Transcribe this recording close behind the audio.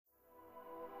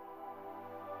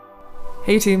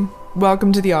Hey team,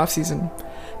 welcome to the off-season.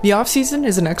 The off-season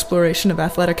is an exploration of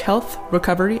athletic health,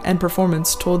 recovery, and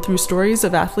performance told through stories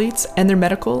of athletes and their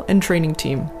medical and training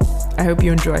team. I hope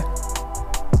you enjoy.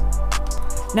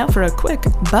 Now for a quick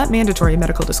but mandatory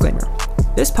medical disclaimer.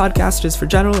 This podcast is for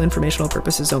general informational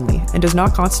purposes only and does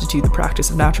not constitute the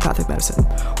practice of naturopathic medicine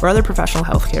or other professional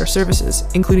healthcare services,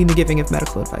 including the giving of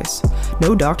medical advice.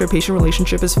 No doctor-patient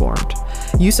relationship is formed.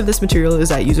 Use of this material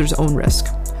is at user's own risk.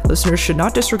 Listeners should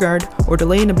not disregard or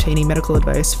delay in obtaining medical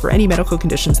advice for any medical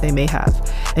conditions they may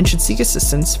have, and should seek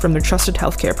assistance from their trusted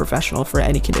healthcare professional for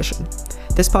any condition.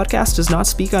 This podcast does not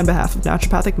speak on behalf of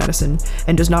naturopathic medicine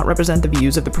and does not represent the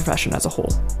views of the profession as a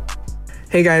whole.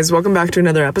 Hey guys, welcome back to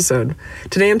another episode.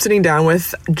 Today I'm sitting down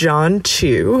with Jon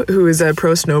Chew, who is a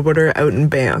pro snowboarder out in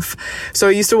Banff. So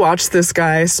I used to watch this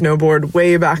guy snowboard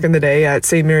way back in the day at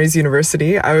St. Mary's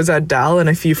University. I was at Dal and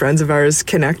a few friends of ours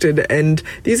connected, and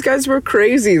these guys were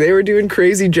crazy. They were doing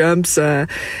crazy jumps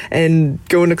and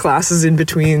going to classes in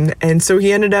between. And so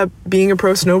he ended up being a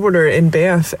pro snowboarder in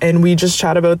Banff, and we just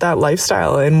chat about that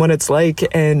lifestyle and what it's like.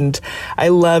 And I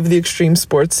love the extreme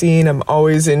sports scene. I'm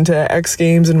always into X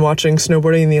Games and watching snowboarding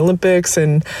in the Olympics,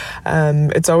 and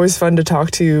it's always fun to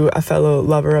talk to a fellow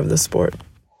lover of the sport.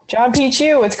 Jon P.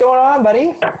 Chew, what's going on,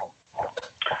 buddy?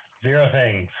 Zero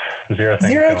things.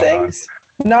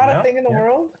 Not a thing in the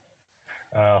world?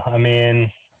 I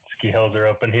mean, ski hills are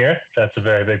open here. That's a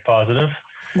very big positive.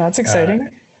 That's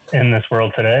exciting. In this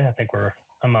world today, I think we're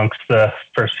amongst the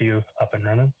first few up and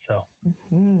running. So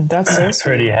that's so sweet.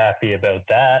 Pretty happy about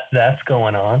that. That's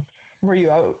going on. Were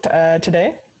you out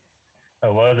today? I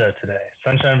was out today.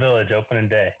 Sunshine Village, opening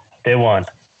day one.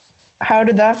 How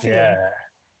did that feel? Yeah.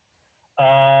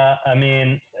 I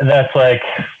mean, that's like,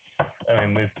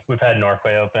 we've had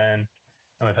Norquay open and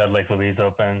we've had Lake Louise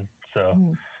open.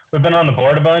 So we've been on the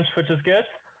board a bunch, which is good.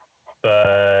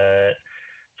 But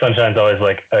Sunshine's always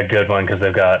like a good one because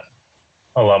they've got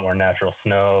a lot more natural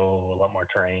snow, a lot more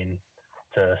terrain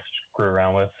to screw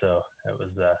around with. So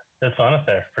it's fun up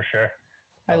there for sure.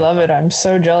 I love it. I'm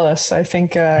so jealous. I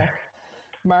think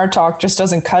Martok just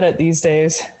doesn't cut it these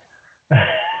days.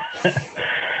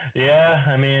 Yeah,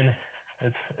 I mean,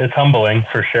 it's humbling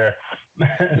for sure.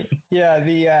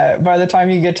 Yeah, by the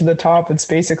time you get to the top, it's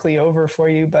basically over for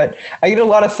you. But I get a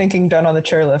lot of thinking done on the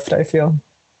chairlift, I feel.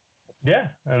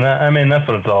 Yeah, and that's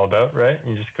what it's all about, right?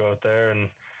 You just go out there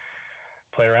and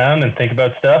play around and think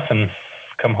about stuff and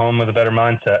come home with a better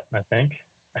mindset, I think.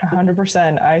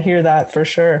 100%. I hear that for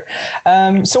sure.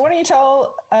 So why don't you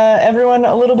tell everyone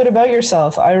a little bit about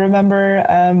yourself? I remember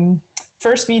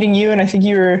first meeting you, and I think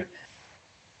you were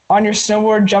on your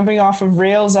snowboard jumping off of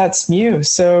rails at SMU.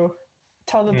 So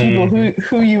tell the people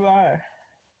who you are.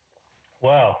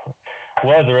 Well,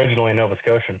 was originally Nova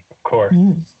Scotian, of course.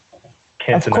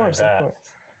 Can't deny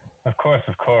that. Of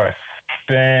course.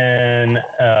 Been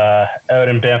out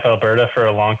in Banff, Alberta for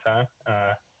a long time.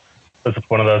 It's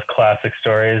one of those classic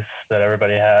stories that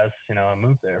everybody has. You know, I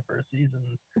moved there for a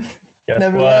season. Guess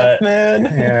Never what? left, man.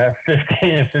 Yeah,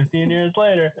 15 years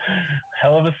later.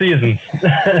 Hell of a season.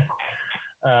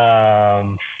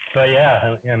 But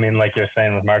yeah, I mean, like you're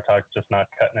saying with Martok, just not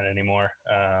cutting it anymore.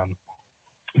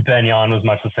 Benyon was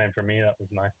much the same for me. That was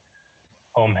my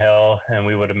home hill, and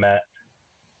we would have met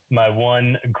my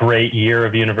one great year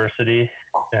of university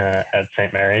at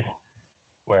St. Mary's,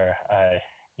 where I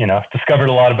discovered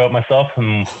a lot about myself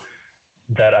and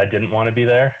that I didn't want to be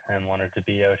there and wanted to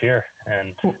be out here.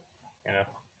 And,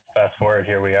 fast forward,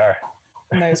 here we are.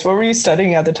 Nice. What were you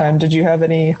studying at the time? Did you have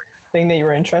anything that you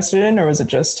were interested in, or was it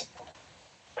just?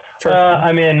 It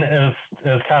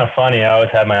was kind of funny. I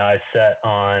always had my eyes set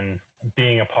on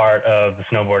being a part of the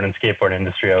snowboard and skateboard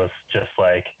industry. I was just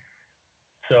like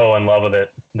so in love with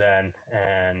it then.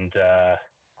 And I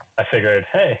figured,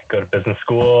 hey, go to business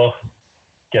school,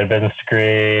 get a business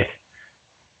degree.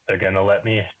 They're going to let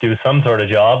me do some sort of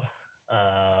job.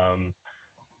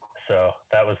 So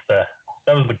that was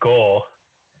the goal.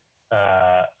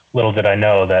 Little did I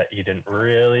know that you didn't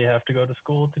really have to go to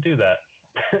school to do that.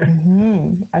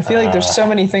 I feel like there's so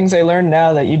many things I learned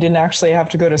now that you didn't actually have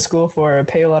to go to school for or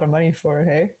pay a lot of money for.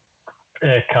 Hey,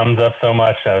 it comes up so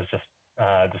much. I was just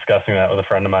discussing that with a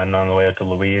friend of mine on the way up to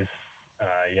Louise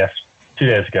 2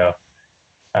 days ago.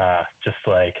 Just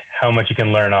like how much you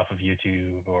can learn off of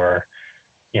YouTube, or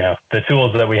the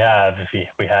tools that we have.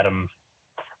 If we had them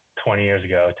 20 years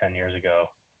ago, 10 years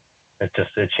ago,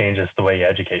 it changes the way you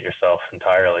educate yourself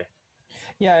entirely.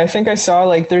 Yeah, I think I saw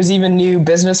like there's even new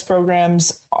business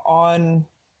programs on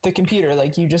the computer.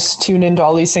 Like you just tune into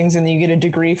all these things and then you get a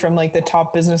degree from like the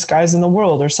top business guys in the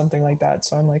world or something like that.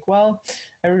 So I'm like, well,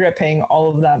 I regret paying all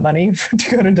of that money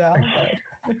to go to Dal.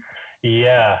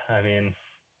 Yeah, I mean,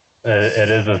 it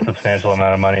is a substantial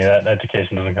amount of money. That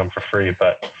education doesn't come for free.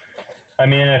 But I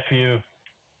mean, I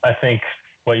think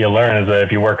what you learn is that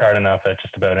if you work hard enough at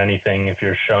just about anything, if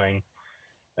you're showing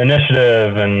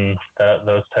initiative and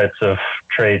those types of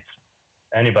traits,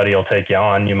 anybody will take you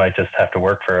on. You might just have to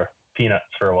work for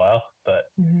peanuts for a while,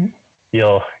 but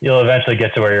you'll eventually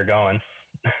get to where you're going.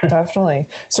 Definitely.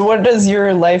 So what does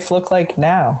your life look like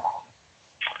now?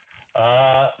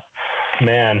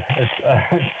 Man,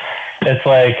 it's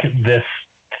like this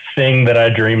thing that I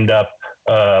dreamed up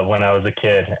when I was a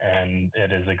kid, and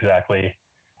it is exactly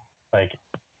like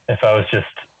if I was just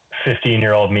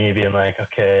 15-year-old me being like,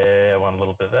 okay, I want a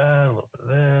little bit of that, a little bit of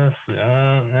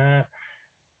this.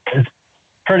 It's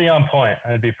pretty on point.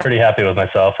 I'd be pretty happy with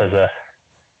myself as a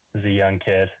young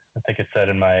kid. I think it said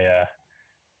in my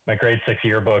grade 6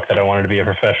 yearbook that I wanted to be a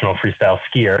professional freestyle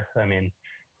skier. I mean,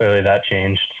 clearly that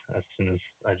changed as soon as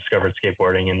I discovered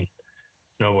skateboarding and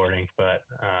snowboarding. But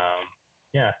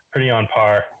yeah, pretty on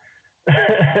par with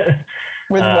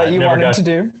what you wanted to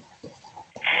do.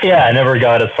 Yeah, I never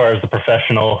got as far as the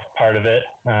professional part of it.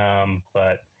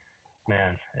 But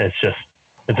man, it's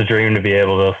a dream to be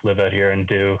able to live out here and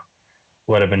do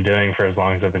what I've been doing for as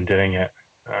long as I've been doing it.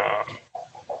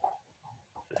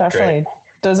 Definitely. Great.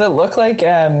 Does it look like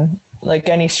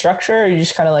any structure, or you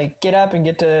just kind of like get up and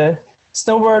get to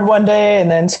snowboard one day and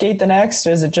then skate the next?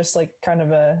 Or is it just like kind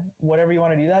of a whatever you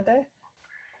want to do that day?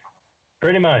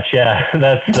 Pretty much, yeah.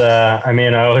 That's I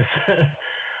mean, I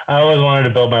always wanted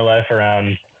to build my life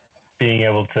around being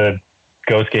able to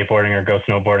go skateboarding or go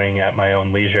snowboarding at my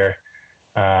own leisure.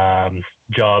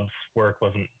 Jobs, work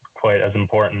wasn't quite as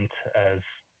important as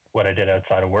what I did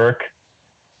outside of work.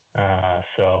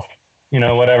 So,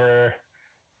 whatever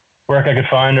work I could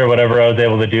find or whatever I was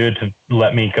able to do to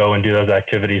let me go and do those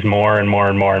activities more and more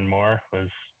and more and more was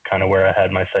kind of where I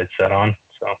had my sights set on.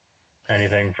 So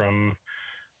anything from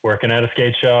working at a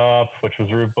skate shop, which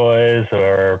was Root Boys,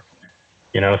 or,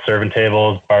 serving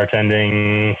tables,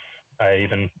 bartending. I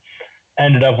even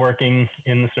ended up working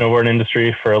in the snowboard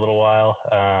industry for a little while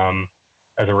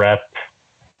as a rep.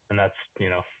 And that's,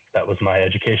 that was my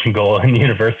education goal in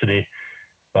university,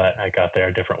 but I got there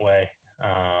a different way.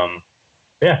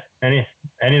 Yeah,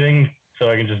 anything so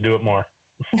I can just do it more.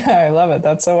 I love it.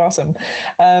 That's so awesome.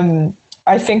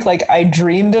 I think I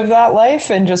dreamed of that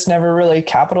life and just never really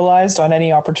capitalized on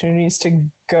any opportunities to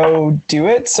go do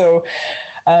it. So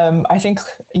I think,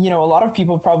 a lot of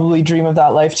people probably dream of that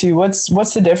life too. What's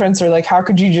the difference, or how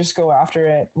could you just go after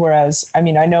it? Whereas, I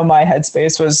mean, I know my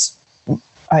headspace was,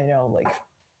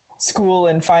 school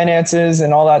and finances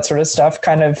and all that sort of stuff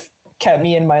kind of kept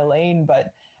me in my lane,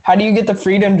 but how do you get the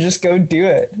freedom to just go do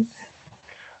it?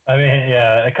 I mean,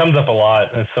 yeah, it comes up a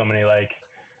lot. There's so many,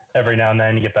 every now and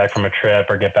then you get back from a trip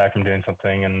or get back from doing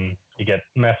something and you get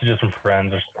messages from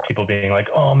friends or people being like,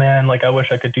 oh man, I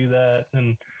wish I could do that.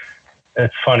 And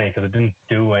it's funny because it didn't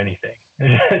do anything.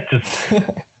 It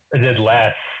did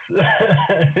less.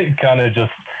 It kind of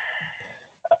just,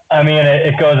 I mean,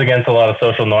 it goes against a lot of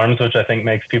social norms, which I think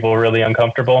makes people really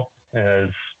uncomfortable.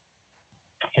 Is,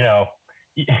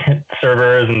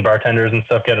 servers and bartenders and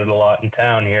stuff get it a lot in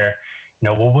town here.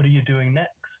 Well, what are you doing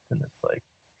next? And it's like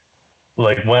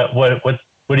what are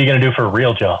you going to do for a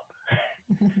real job?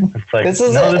 It's like, this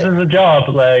is a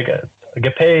job. I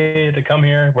get paid to come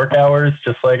here, work hours,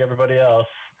 just like everybody else,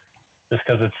 just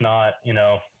because it's not,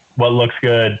 what looks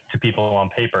good to people on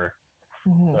paper.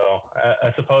 Mm-hmm. So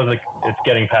I suppose it's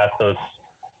getting past those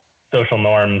social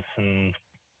norms and,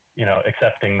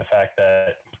 accepting the fact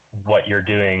that what you're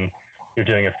doing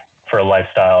it for a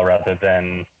lifestyle rather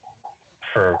than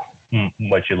for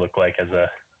what you look like as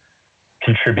a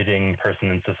contributing person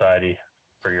in society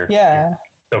for your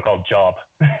so-called job.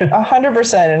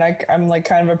 100%. And I'm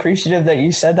kind of appreciative that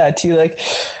you said that too.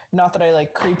 Not that I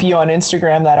creep you on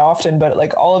Instagram that often,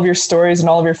 but all of your stories and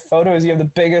all of your photos, you have the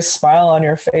biggest smile on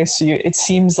your face. So it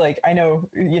seems I know,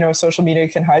 social media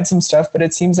can hide some stuff, but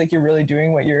it seems like you're really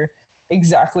doing what you're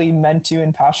exactly meant to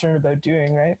and passionate about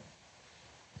doing, right?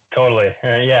 Totally.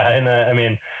 Yeah. And I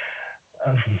mean,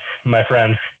 my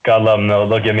friends, God love them,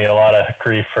 they'll give me a lot of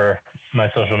grief for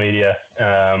my social media.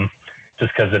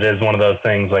 Just because it is one of those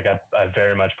things, I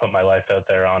very much put my life out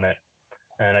there on it,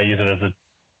 and I use it as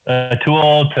a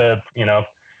tool to,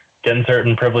 get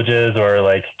certain privileges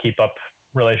or keep up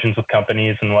relations with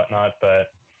companies and whatnot.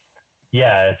 But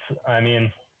yeah, I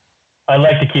mean, I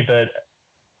like to keep it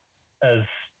as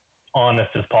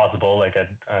honest as possible.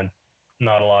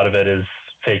 Not a lot of it is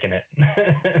faking it.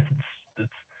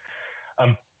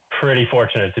 I'm pretty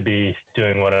fortunate to be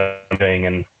doing what I'm doing,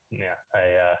 and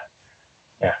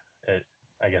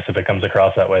I guess if it comes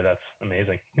across that way, that's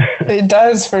amazing. It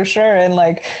does, for sure. And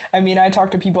like, I mean, I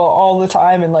talk to people all the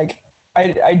time, and like,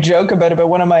 I joke about it, but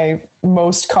one of my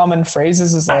most common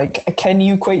phrases is like, can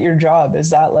you quit your job? Is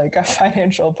that like a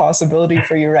financial possibility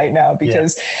for you right now?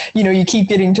 Because, you know, you keep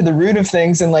getting to the root of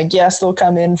things, and like, yes, they'll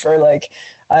come in for like,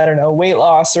 I don't know, weight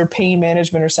loss or pain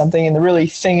management or something. And the really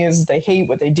thing is they hate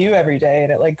what they do every day,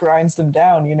 and it like grinds them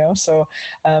down, you know? So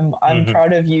I'm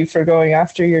proud of you for going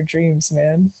after your dreams,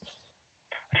 man.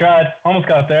 I tried, almost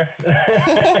got there.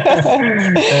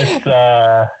 It's,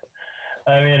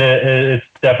 I mean, it's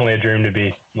definitely a dream to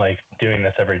be like doing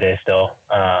this every day still.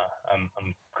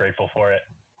 I'm grateful for it.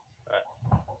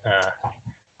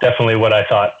 Definitely what I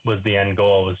thought was the end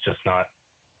goal was just not,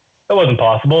 it wasn't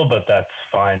possible, but that's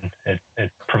fine.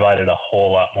 It provided a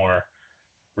whole lot more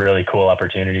really cool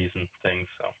opportunities and things.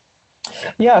 So.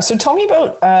 Yeah. So tell me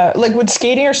about, like, would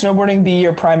skating or snowboarding be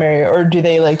your primary, or do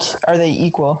they like, are they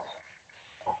equal?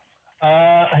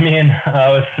 I mean,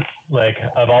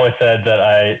 I've always said that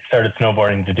I started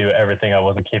snowboarding to do everything I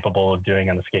wasn't capable of doing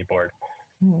on the skateboard.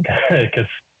 Because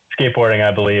skateboarding, I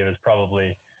believe, is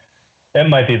probably, it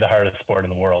might be the hardest sport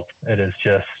in the world. It is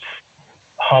just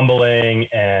humbling,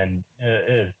 and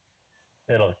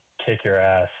it'll kick your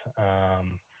ass.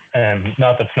 And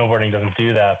not that snowboarding doesn't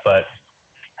do that, but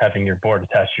having your board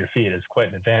attached to your feet is quite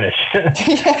an advantage.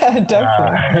 Yeah,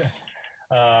 definitely.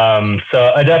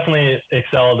 So I definitely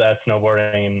excelled at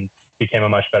snowboarding and became a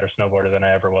much better snowboarder than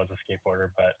I ever was a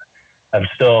skateboarder, but I'm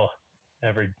still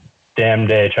every damn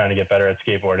day trying to get better at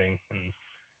skateboarding. And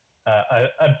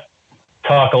I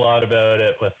talk a lot about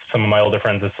it with some of my older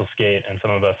friends that still skate, and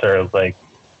some of us are like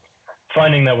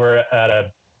finding that we're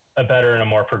at a better and a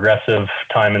more progressive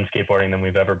time in skateboarding than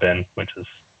we've ever been, which is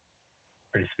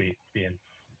pretty sweet being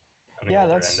on the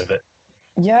older end of it.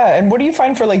 Yeah. And what do you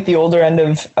find for like the older end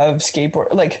of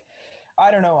skateboard? Like,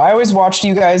 I don't know. I always watched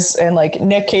you guys and like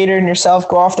Nick Cater and yourself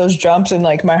go off those jumps, and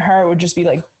like my heart would just be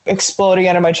like exploding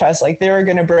out of my chest. Like they were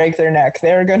going to break their neck.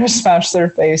 They were going to smash their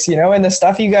face, you know, and the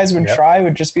stuff you guys would try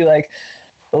would just be like,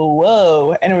 oh,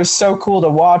 whoa. And it was so cool to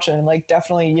watch. And like,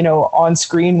 definitely, you know, on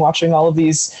screen watching all of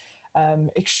these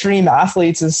extreme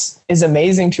athletes is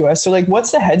amazing to us. So like,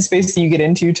 what's the headspace that you get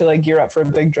into to like gear up for a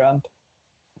big jump?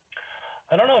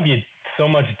 I don't know if you so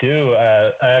much do.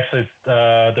 I actually,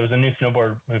 there was a new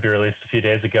snowboard movie released a few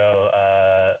days ago,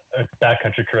 a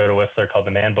backcountry crew to Whistler called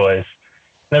The Man Boys.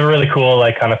 They have a really cool,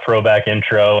 like, kind of throwback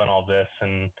intro and all this.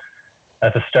 And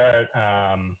at the start,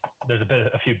 there's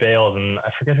a few bales, and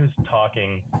I forget who's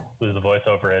talking, who the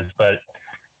voiceover is, but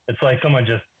it's like someone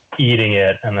just eating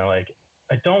it, and they're like,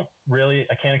 I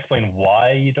can't explain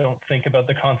why you don't think about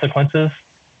the consequences,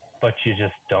 but you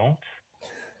just don't.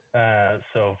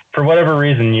 So for whatever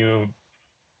reason, you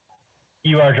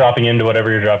are dropping into whatever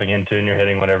you're dropping into, and you're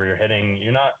hitting whatever you're hitting.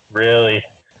 You're not really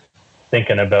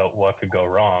thinking about what could go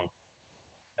wrong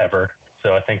ever.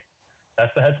 So I think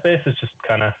that's the headspace. It's just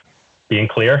kind of being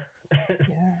clear.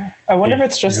 Yeah. I wonder if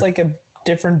it's just like a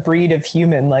different breed of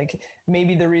human. Like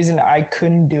maybe the reason I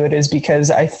couldn't do it is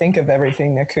because I think of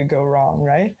everything that could go wrong.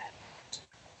 Right.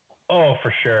 Oh,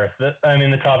 for sure. I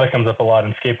mean, the topic comes up a lot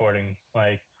in skateboarding.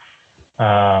 Like,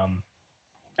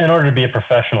 in order to be a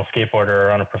professional skateboarder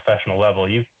or on a professional level,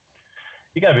 you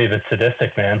gotta be a bit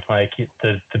sadistic, man. Like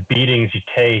the beatings you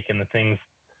take and the things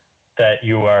that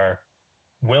you are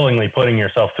willingly putting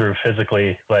yourself through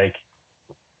physically, like,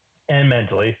 and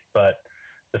mentally, but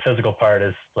the physical part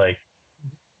is like,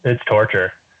 it's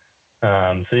torture.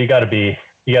 So you gotta be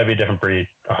a different breed,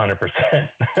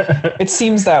 100%. It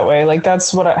seems that way. Like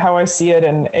that's how I see it.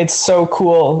 And it's so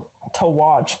cool to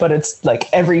watch, but it's like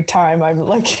every time I'm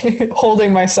like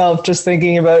holding myself, just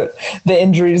thinking about the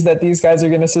injuries that these guys are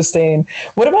going to sustain.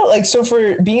 What about like, so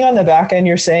for being on the back end,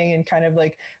 you're saying, and kind of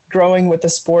like growing with the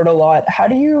sport a lot, how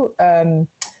do you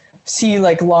see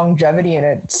like longevity in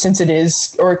it, since it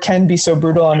is, or it can be so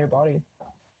brutal on your body?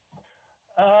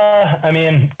 I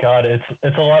mean, God, it's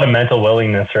a lot of mental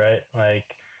willingness, right?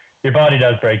 Like your body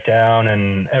does break down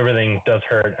and everything does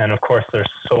hurt. And of course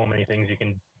there's so many things you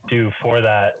can do for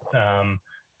that, to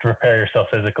prepare yourself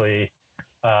physically.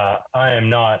 I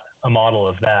am not a model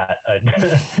of that. I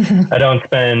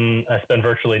spend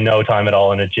virtually no time at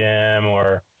all in a gym,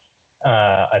 or,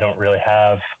 I don't really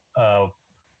have a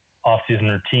off-season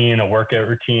routine, a workout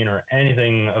routine, or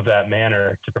anything of that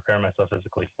manner to prepare myself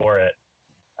physically for it.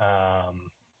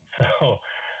 So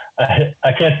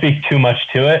I can't speak too much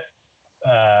to it.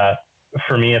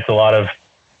 For me, it's a lot of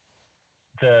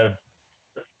the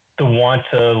want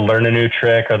to learn a new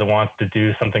trick, or the want to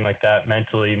do something like that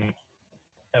mentally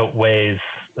outweighs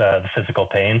the physical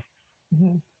pain.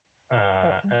 Mm-hmm.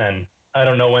 And I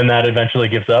don't know when that eventually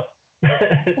gives up,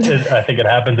 I think it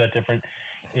happens at different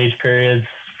age periods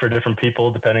for different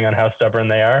people, depending on how stubborn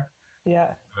they are.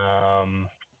 Yeah.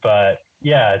 But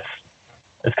yeah,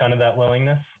 it's kind of that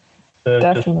willingness.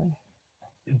 Definitely.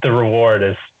 The reward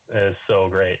is so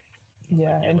great.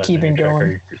 Yeah, like and keeping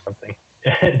going. Or something.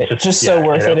 It's just so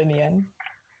worth it in the end.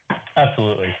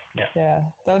 Absolutely. Yeah.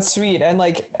 Yeah, that's sweet. And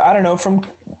like, I don't know,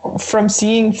 from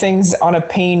seeing things on a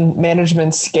pain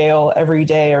management scale every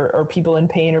day, or people in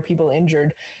pain or people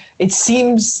injured, it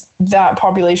seems that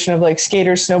population of like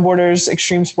skaters, snowboarders,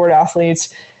 extreme sport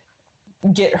athletes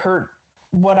get hurt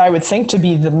what I would think to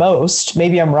be the most.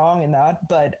 Maybe I'm wrong in that,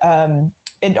 but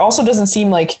it also doesn't seem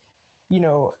like, you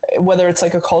know, whether it's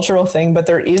like a cultural thing, but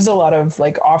there is a lot of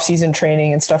like off-season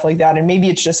training and stuff like that. And maybe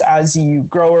it's just as you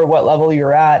grow or what level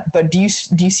you're at. But do you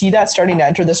see that starting to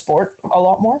enter the sport a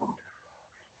lot more?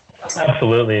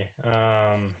 Absolutely.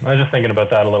 I was just thinking about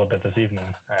that a little bit this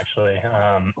evening, actually.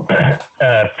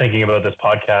 Thinking about this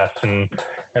podcast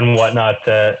and whatnot.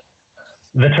 The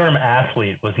term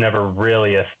athlete was never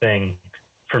really a thing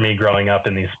for me growing up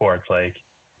in these sports. Like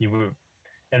in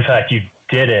fact, you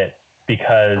did it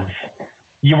because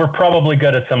you were probably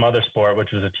good at some other sport,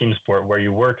 which was a team sport where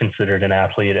you were considered an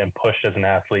athlete and pushed as an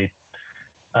athlete.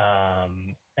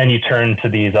 And you turned to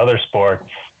these other sports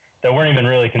that weren't even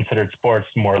really considered sports,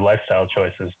 more lifestyle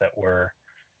choices that were,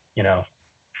 you know,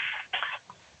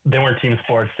 they weren't team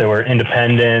sports. They were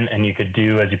independent and you could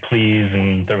do as you please.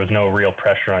 And there was no real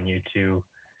pressure on you to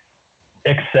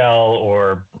excel,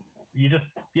 or you did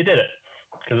it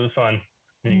because it was fun.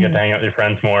 And you get to hang out with your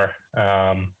friends more.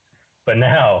 But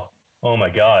now, oh my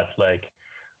God, like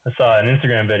I saw an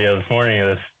Instagram video this morning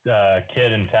of this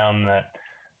kid in town that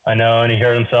I know, and he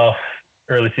hurt himself,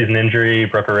 early season injury,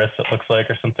 broke a wrist, it looks like,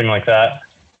 or something like that.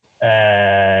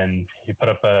 And he put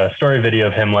up a story video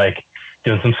of him like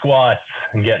doing some squats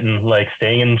and getting like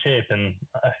staying in shape. And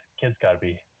kid's got to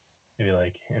be maybe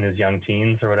like in his young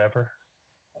teens or whatever.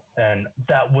 And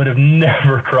that would have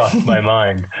never crossed my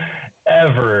mind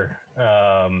ever.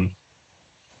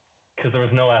 Because there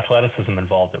was no athleticism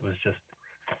involved. It was just,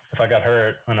 if I got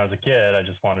hurt when I was a kid, I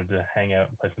just wanted to hang out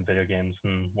and play some video games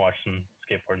and watch some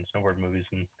skateboard and snowboard movies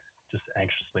and just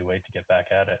anxiously wait to get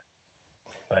back at it.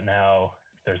 But now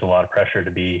there's a lot of pressure to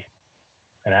be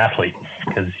an athlete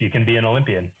because you can be an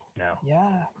Olympian now.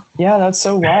 Yeah, that's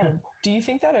so wild. Do you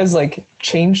think that has like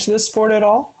changed the sport at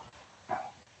all?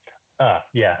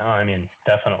 Yeah, I mean,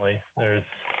 definitely. It's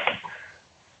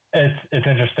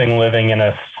interesting living in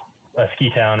a ski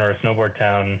town or a snowboard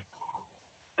town.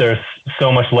 There's so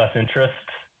much less interest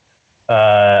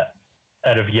out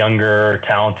of younger,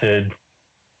 talented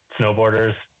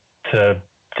snowboarders to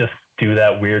just do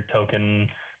that weird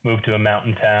token, move to a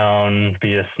mountain town,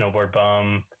 be a snowboard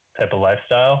bum type of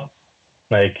lifestyle.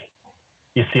 Like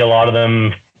you see a lot of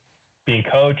them being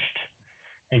coached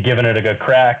and giving it a good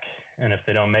crack. And if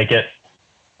they don't make it,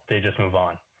 they just move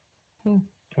on,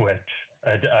 which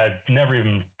I never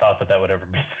even thought that would ever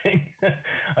be a thing.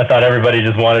 I thought everybody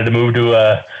just wanted to move to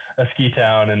a ski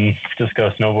town and just go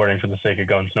snowboarding for the sake of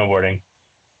going snowboarding.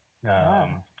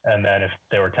 And then if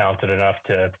they were talented enough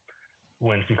to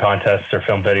win some contests or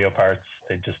film video parts,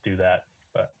 they'd just do that.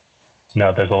 But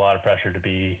no, there's a lot of pressure to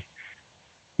be,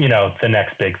 you know, the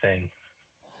next big thing.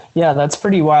 Yeah, that's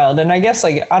pretty wild. And I guess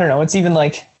like, I don't know, it's even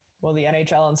like, well, the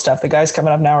NHL and stuff, the guys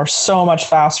coming up now are so much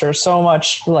faster, so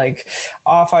much like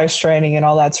off ice training and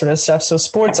all that sort of stuff. So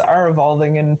sports are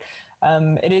evolving, and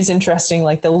it is interesting,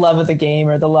 like the love of the game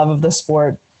or the love of the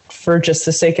sport for just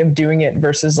the sake of doing it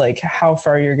versus like how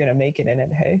far you're going to make it in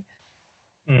it. Hey.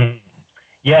 Mm-hmm.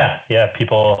 Yeah.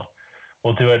 People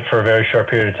will do it for a very short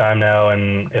period of time now.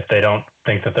 And if they don't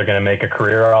think that they're going to make a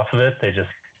career off of it, they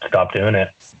just stop doing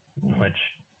it,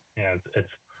 which, you know,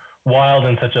 it's wild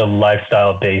in such a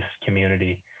lifestyle based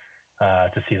community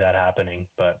to see that happening.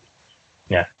 But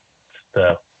yeah,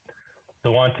 the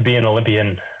want to be an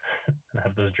Olympian and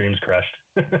have those dreams crushed.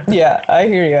 Yeah, I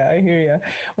hear you.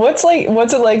 What's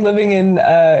it like living in,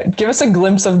 give us a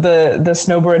glimpse of the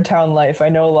snowboard town life. I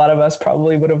know a lot of us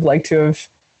probably would have liked to have,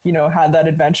 you know, had that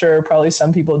adventure, or probably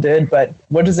some people did, but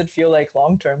what does it feel like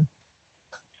long term?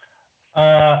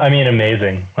 I mean,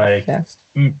 amazing. Like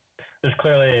there's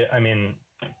clearly, I mean,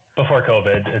 before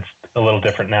COVID, it's a little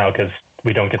different now because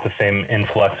we don't get the same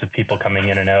influx of people coming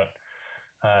in and out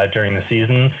during the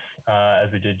seasons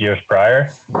as we did years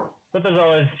prior. But there's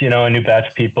always, you know, a new batch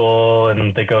of people,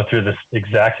 and they go through this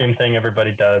exact same thing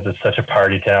everybody does. It's such a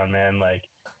party town, man. Like,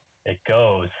 it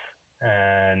goes.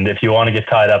 And if you want to get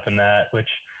tied up in that, which,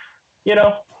 you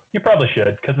know, you probably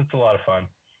should because it's a lot of fun,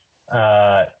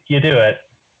 you do it.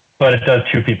 But it does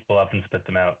chew people up and spit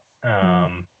them out.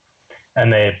 And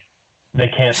they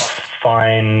can't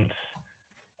find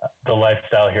the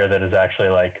lifestyle here that is actually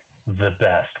like the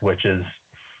best, which is,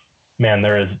 man,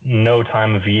 there is no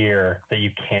time of year that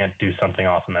you can't do something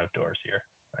awesome outdoors here.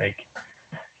 Like,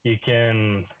 you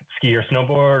can ski or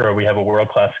snowboard, or we have a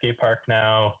world-class skate park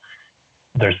now.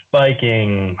 There's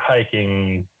biking,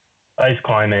 hiking, ice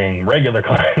climbing, regular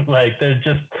climbing. Like, there's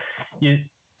just,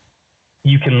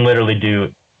 you can literally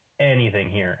do anything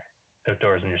here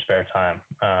outdoors in your spare time.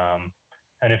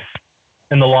 And if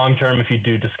in the long term, if you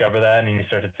do discover that and you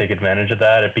start to take advantage of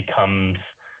that, it becomes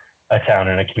a town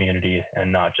and a community,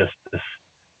 and not just this,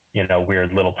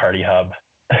 weird little party hub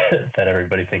that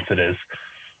everybody thinks it is.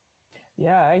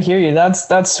 Yeah, I hear you.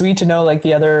 That's sweet to know. Like,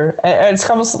 it's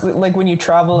almost like when you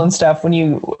travel and stuff, when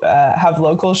you have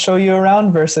locals show you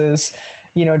around versus,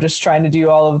 just trying to do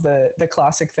all of the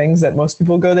classic things that most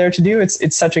people go there to do.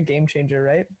 It's such a game changer,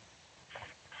 right?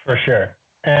 For sure.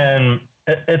 And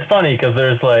it's funny because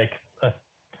there's like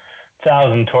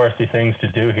 1,000 touristy things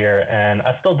to do here, and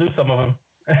I still do some of them,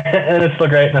 and it's still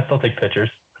great, and I still take pictures.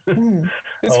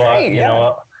 It's great,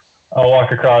 I'll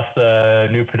walk across the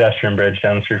new pedestrian bridge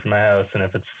down the street from my house, and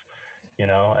if it's,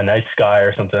 a night sky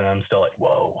or something, I'm still like,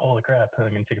 whoa, holy crap,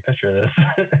 I'm going to take a picture of this.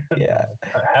 Yeah.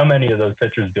 How many of those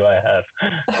pictures do I have?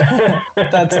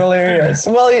 That's hilarious.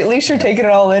 Well, at least you're taking it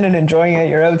all in and enjoying it.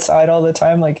 You're outside all the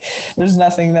time. Like, there's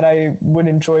nothing that I would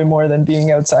enjoy more than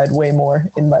being outside way more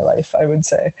in my life, I would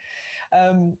say.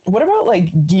 What about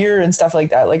like gear and stuff like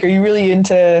that? Like, are you really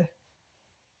into,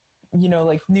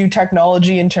 like new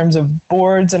technology in terms of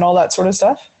boards and all that sort of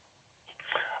stuff?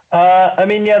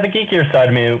 The geekier side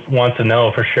of me wants to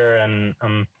know for sure. And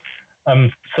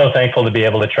I'm so thankful to be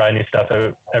able to try new stuff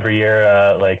out every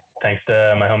year. Like, thanks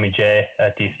to my homie Jay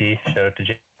at DC, shout out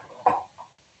to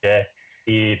Jay.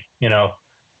 He,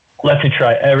 lets me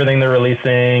try everything they're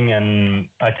releasing, and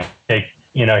I take,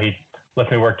 he lets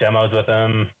me work demos with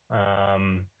him,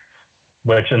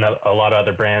 which a lot of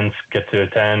other brands get to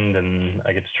attend, and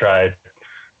I get to try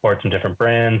boards from different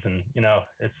brands. And,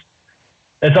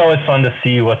 it's always fun to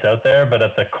see what's out there, but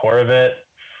at the core of it,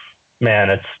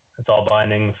 man, it's all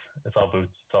bindings, it's all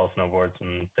boots, it's all snowboards,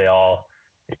 and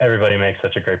everybody makes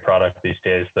such a great product these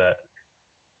days that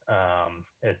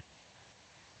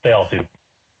they all do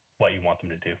what you want them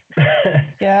to do.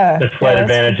 Yeah. There's slight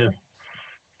advantages.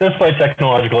 There's slight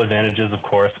technological advantages, of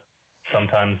course,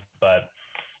 sometimes, but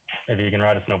if you can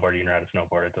ride a snowboard, you can ride a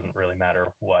snowboard. It doesn't really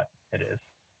matter what it is.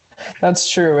 That's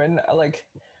true. And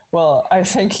I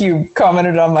think you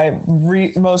commented on my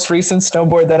most recent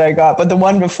snowboard that I got, but the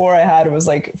one before I had, it was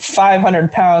like 500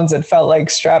 pounds. It felt like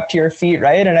strapped to your feet,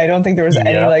 right? And I don't think there was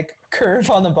any like curve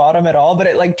on the bottom at all, but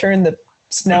it like turned the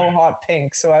snow hot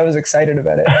pink. So I was excited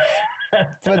about it.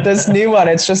 But this new one,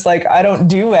 it's just like, I don't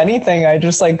do anything. I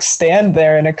just like stand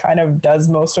there, and it kind of does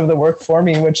most of the work for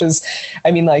me, which is,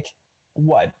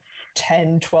 what,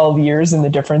 10, 12 years in the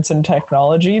difference in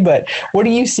technology. But what are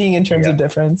you seeing in terms of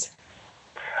difference?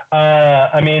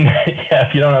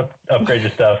 If you don't upgrade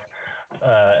your stuff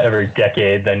every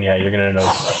decade, then you're going to know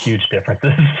huge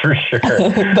differences for sure.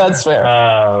 That's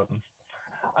fair.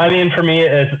 For me,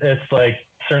 it's like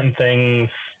certain things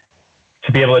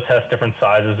to be able to test different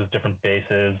sizes of different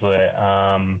bases. Like,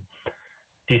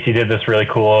 DC did this really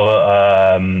cool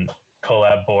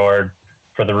collab board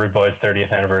for the Rude Boys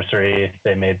 30th anniversary.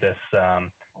 They made this,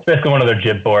 it's basically one of their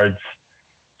jib boards.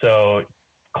 So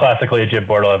classically, a jib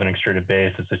board will have an extruded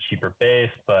base. It's a cheaper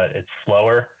base, but it's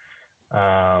slower.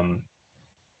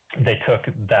 They took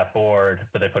that board,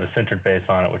 but they put a sintered base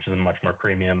on it, which is a much more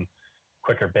premium,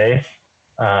 quicker base.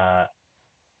 So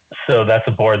that's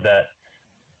a board that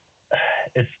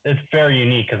it's very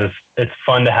unique because it's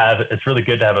fun to have. It's really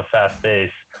good to have a fast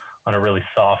base on a really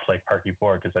soft, like parky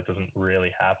board, because that doesn't really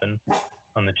happen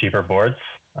on the cheaper boards.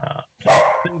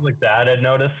 Things like that I'd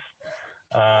notice.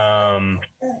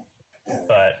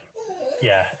 But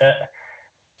yeah,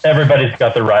 everybody's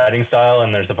got their riding style,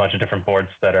 and there's a bunch of different boards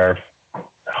that are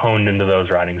honed into those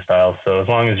riding styles. So as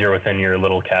long as you're within your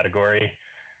little category,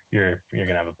 you're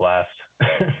gonna have a blast.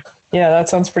 Yeah, that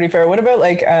sounds pretty fair. What about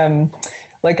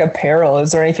like apparel?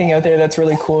 Is there anything out there that's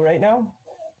really cool right now?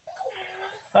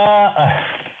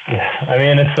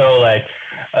 It's so like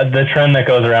the trend that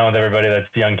goes around with everybody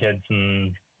that's young kids,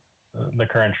 and the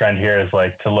current trend here is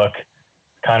like to look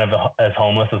kind of as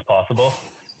homeless as possible.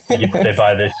 They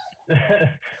buy this,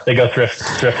 they go thrift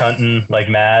hunting like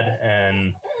mad,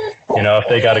 and if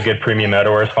they got a good premium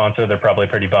outerwear sponsor, they're probably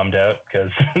pretty bummed out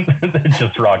because they're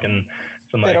just rocking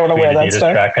some like Adidas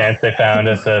track pants they found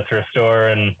at the thrift store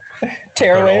and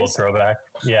old throwback.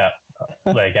 Yeah,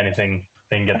 like anything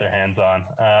they can get their hands on.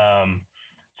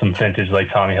 Some vintage like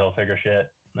Tommy Hilfiger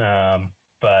shit.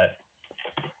 But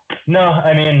no,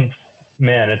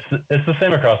 Man, it's the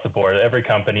same across the board. Every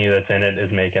company that's in it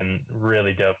is making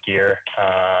really dope gear.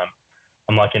 I'm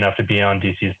lucky enough to be on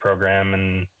DC's program,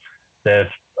 and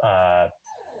they've got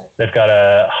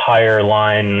a higher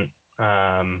line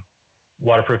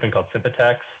waterproofing called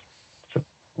Sympatex. It's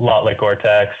a lot like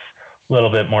Gore-Tex, a little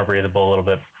bit more breathable, a little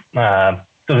bit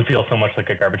doesn't feel so much like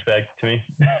a garbage bag to me.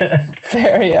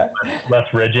 Fair, yeah.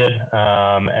 Less rigid,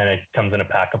 and it comes in a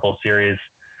packable series,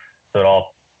 so it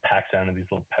all packs down in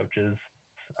these little pouches,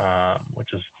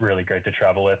 which is really great to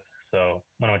travel with. So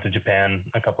when I went to Japan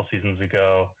a couple seasons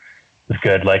ago, it was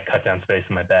good, like cut down space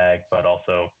in my bag, but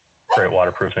also great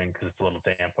waterproofing because it's a little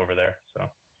damp over there.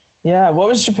 So yeah, what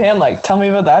was Japan like? Tell me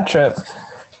about that trip.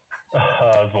 It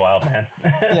was wild, man.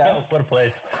 Yeah. What a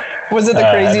place. Was it the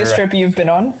craziest trip you've been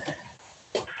on?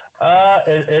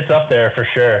 It's up there for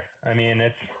sure. I mean,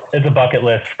 it's a bucket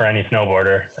list for any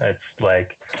snowboarder. It's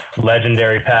like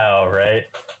legendary POW, right?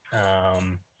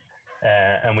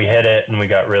 And we hit it, and we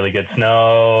got really good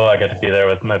snow. I got to be there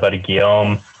with my buddy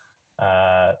Guillaume,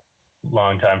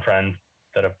 longtime friend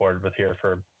that I've boarded with here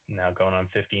for now going on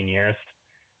 15 years.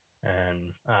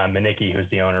 And Maniki, who's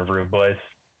the owner of Rude Boys,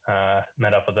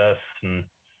 met up with us, and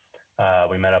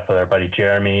we met up with our buddy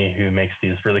Jeremy, who makes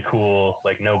these really cool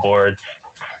like no boards.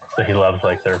 So he loves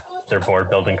like their board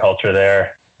building culture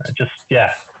there.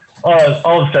 All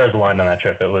the stars aligned on that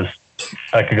trip.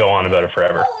 I could go on about it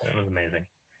forever. It was amazing.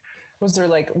 Was there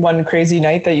like one crazy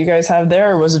night that you guys have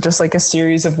there, or was it just like a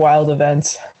series of wild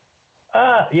events?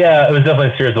 Yeah, it was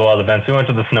definitely a series of wild events. We went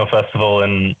to the snow festival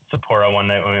in Sapporo one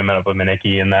night when we met up with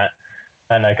Maniki, and that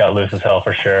night got loose as hell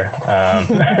for sure.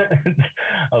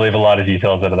 I'll leave a lot of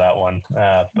details out of that one.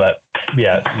 But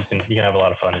yeah, you can have a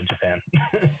lot of fun in Japan.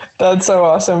 That's so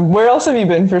awesome. Where else have you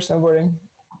been for snowboarding?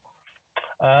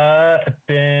 I've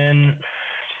been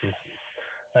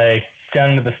like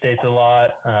down into the States a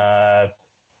lot.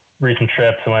 Recent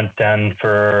trips, I went down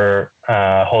for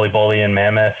Holy Bully in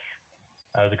Mammoth.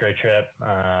 That was a great trip.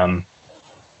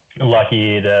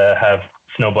 Lucky to have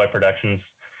Snowboy Productions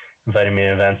inviting me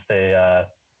to events.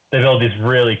 They build these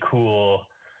really cool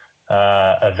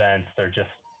events. They're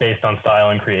just based on style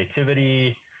and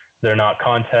creativity. They're not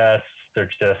contests. They're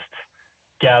just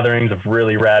gatherings of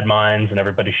really rad minds, and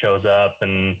everybody shows up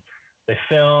and they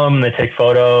film, they take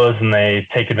photos, and they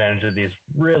take advantage of these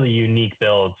really unique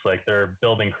builds. Like their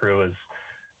building crew is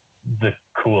the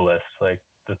coolest. Like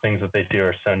the things that they do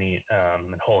are so neat.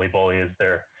 And Holy Bully is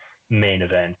their main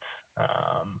event.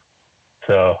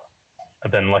 So I've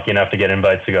been lucky enough to get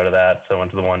invites to go to that. So I went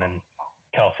to the one in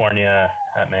California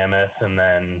at Mammoth, and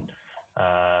then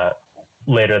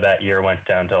later that year went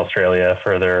down to Australia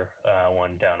for their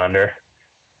one down under,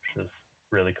 which is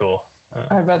really cool.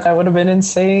 I bet that would have been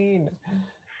insane.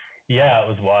 Yeah, it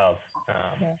was wild.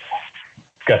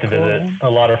 Got to visit a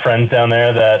lot of friends down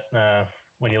there that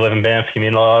when you live in Banff, you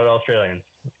meet a lot of Australians.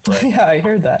 Like yeah, I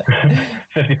heard that.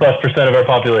 50+% of our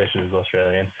population is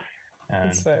Australian. And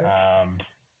that's fair.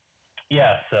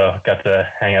 Yeah, so got to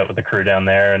hang out with the crew down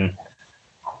there and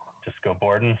just go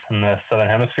boarding in the Southern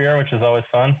Hemisphere, which is always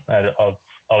fun. I've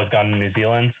always gone to New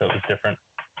Zealand, so it was different.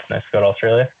 It's nice to go to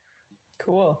Australia.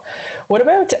 Cool. What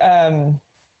about,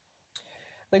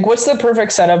 like, what's the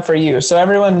perfect setup for you? So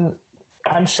everyone,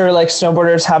 I'm sure, like,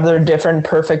 snowboarders have their different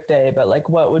perfect day, but, like,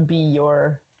 what would be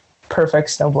your perfect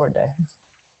snowboard day?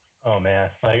 Oh,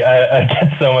 man. Like, I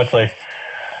get so much, like,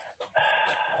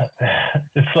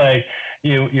 it's like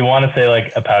you want to say,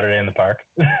 like, a powder day in the park.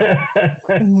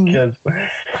 Because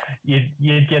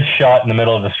you'd get shot in the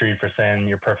middle of the street for saying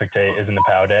your perfect day isn't a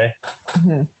POW day.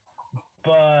 Mm-hmm.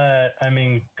 But I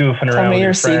mean, goofing around with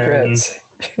your friends.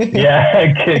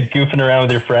 Yeah, goofing around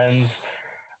with your friends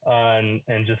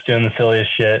and just doing the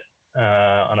silliest shit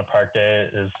on a park day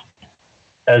is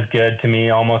as good to me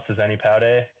almost as any POW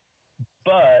day.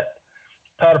 But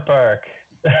powder park,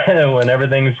 when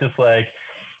everything's just like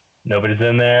nobody's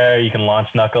in there, you can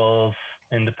launch knuckles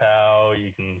into POW.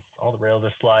 All the rails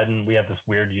are sliding. We have this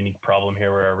weird, unique problem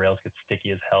here where our rails get sticky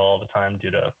as hell all the time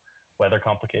due to weather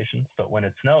complications. But when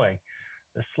it's snowing,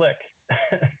 they're slick.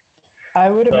 I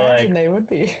would imagine they would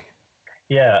be.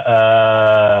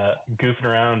 Yeah. Goofing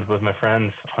around with my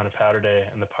friends on a powder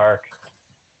day in the park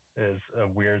is a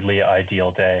weirdly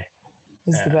ideal day.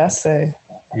 It's the best day.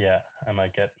 Yeah. I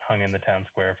might get hung in the town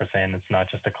square for saying it's not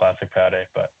just a classic POW day,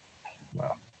 but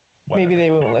well, whatever. Maybe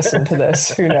they won't listen to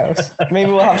this. Who knows? Maybe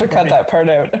we'll have to cut that part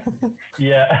out.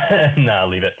 Yeah. Nah,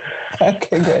 leave it.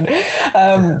 Okay, good.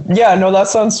 Yeah, no, that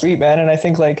sounds sweet, man. And I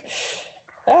think like,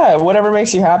 whatever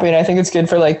makes you happy. And I think it's good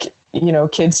for like, you know,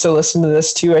 kids to listen to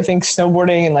this too. I think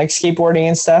snowboarding and like skateboarding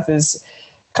and stuff is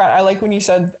I like when you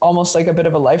said almost like a bit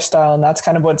of a lifestyle, and that's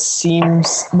kind of what it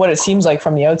seems like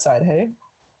from the outside. Hey.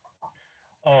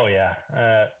 Oh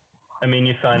yeah. I mean,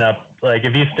 you sign up, like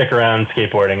if you stick around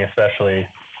skateboarding, especially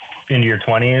into your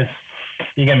 20s,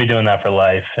 you're going to be doing that for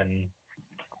life. And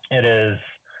it is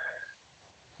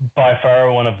by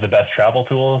far one of the best travel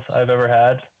tools I've ever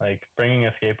had. Like bringing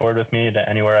a skateboard with me to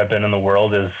anywhere I've been in the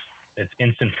world it's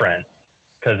instant friend,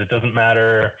 because it doesn't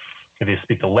matter if you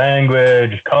speak the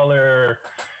language, color,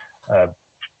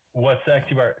 what sex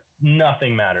you are,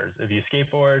 nothing matters. If you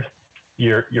skateboard,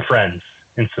 you're friends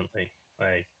instantly.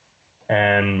 Like,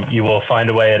 and you will find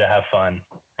a way to have fun.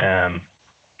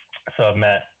 So I've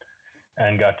met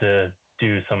and got to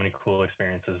do so many cool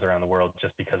experiences around the world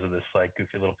just because of this like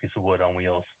goofy little piece of wood on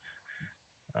wheels.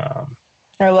 I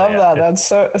love that. That's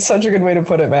such a good way to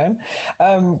put it, man.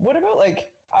 What about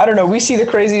like, I don't know, we see the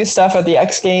craziest stuff at the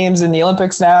X Games and the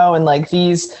Olympics now, and like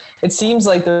it seems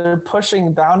like they're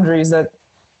pushing boundaries that,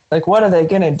 like, what are they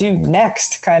going to do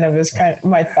next? Kind of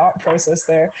my thought process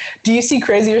there. Do you see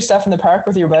crazier stuff in the park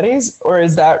with your buddies, or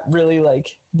is that really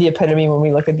like the epitome when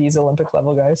we look at these Olympic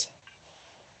level guys?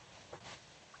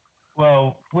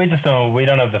 Well, we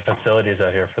don't have the facilities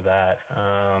out here for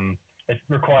that. It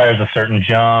requires a certain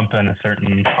jump and a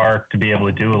certain park to be able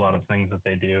to do a lot of things that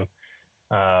they do.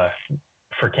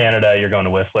 For Canada, you're going to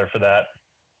Whistler for that.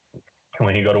 And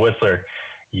when you go to Whistler,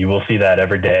 you will see that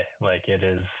every day. Like it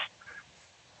is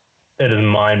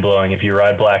mind blowing. If you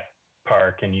ride Black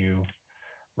Park and you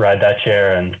ride that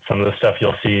chair, and some of the stuff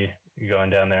you'll see going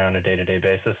down there on a day-to-day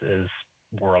basis is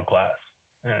world class.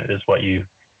 And it is what you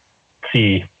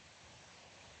see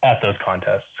at those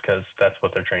contests, because that's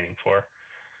what they're training for.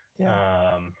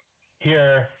 Yeah.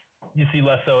 Here you see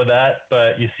less so of that,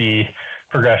 but you see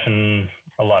progression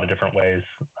a lot of different ways.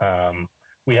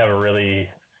 We have a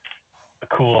really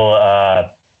cool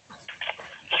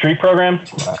street program,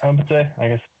 I would say. I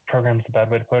guess program is a bad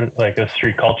way to put it, like a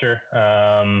street culture.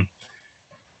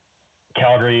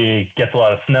 Calgary gets a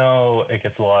lot of snow. It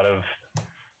gets a lot of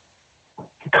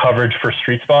coverage for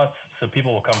street spots. So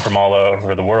people will come from all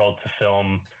over the world to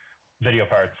film video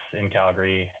parts in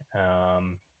Calgary.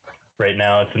 Right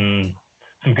now it's in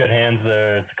some good hands.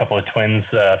 There's a couple of twins,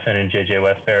 Finn and JJ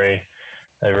Westbury.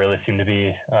 They really seem to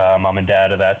be mom and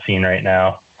dad of that scene right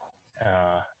now.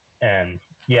 And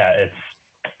yeah,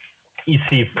 you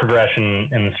see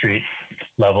progression in the street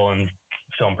level and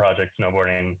film projects,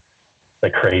 snowboarding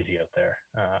like crazy out there.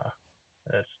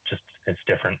 It's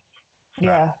different. It's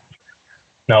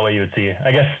not what you would see.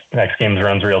 I guess X Games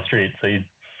runs real street, so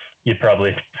you'd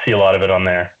probably see a lot of it on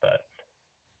there, but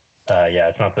yeah,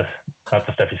 it's not the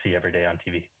stuff you see every day on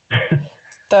TV.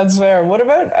 That's fair. What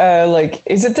about like,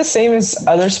 is it the same as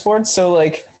other sports? So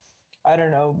like, I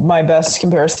don't know, my best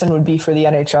comparison would be for the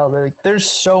NHL. There's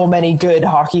so many good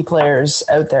hockey players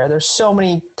out there. There's so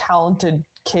many talented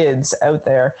kids out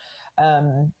there.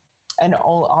 And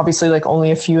obviously like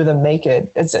only a few of them make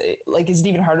it. Is it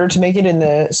even harder to make it in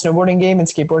the snowboarding game and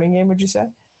skateboarding game, would you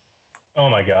say? Oh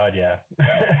my God. Yeah.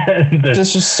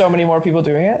 There's just so many more people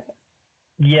doing it.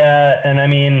 Yeah. And I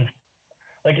mean,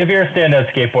 like if you're a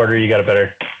standout skateboarder, you got a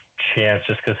better chance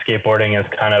just because skateboarding is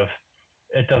kind of,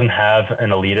 it doesn't have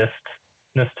an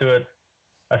elitistness to it.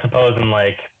 I suppose in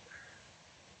like,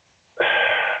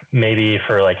 maybe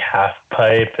for like half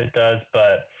pipe it does,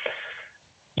 but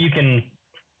you can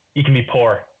be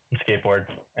poor in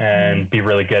skateboard and be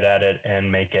really good at it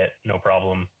and make it no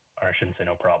problem. Or I shouldn't say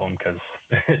no problem because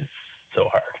it's so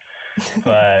hard.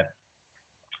 But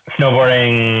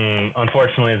snowboarding,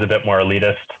 unfortunately, is a bit more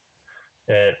elitist.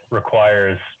 It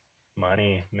requires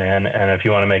money, man. And if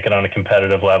you want to make it on a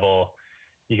competitive level,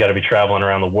 you got to be traveling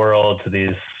around the world to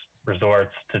these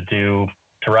resorts to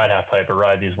ride half pipe or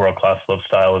ride these world-class slope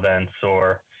style events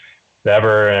or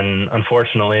whatever. And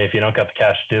unfortunately, if you don't got the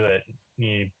cash to do it,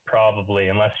 you probably,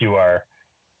 unless you are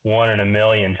 1 in a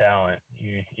million talent,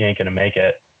 you ain't going to make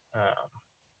it,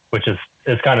 which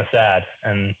is kind of sad.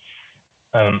 And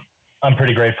I'm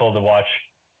pretty grateful to watch,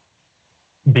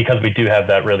 because we do have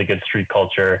that really good street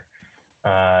culture.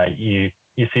 You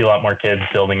see a lot more kids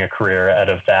building a career out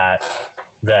of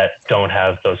that don't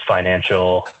have those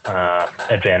financial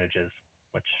advantages,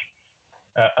 which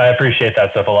I appreciate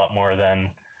that stuff a lot more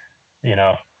than,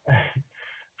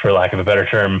 for lack of a better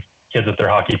term, kids with their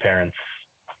hocky parents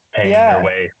paying their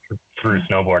way through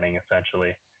snowboarding,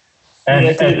 essentially. And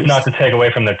it's not to take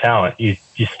away from their talent. You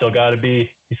still got to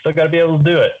be able to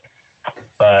do it,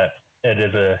 but it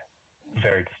is a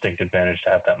very distinct advantage to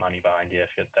have that money behind you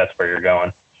if that's where you're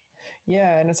going.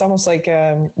 Yeah, and it's almost like,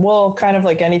 kind of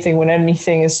like anything, when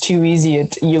anything is too easy,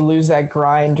 you lose that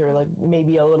grind or like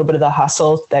maybe a little bit of the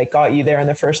hustle that got you there in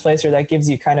the first place, or that gives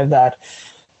you kind of that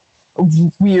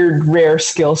weird, rare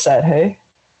skill set. Hey.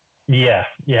 Yeah,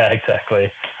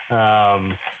 exactly.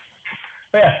 But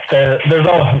yeah,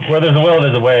 where there's a will,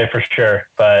 there's a way for sure.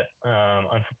 But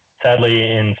sadly,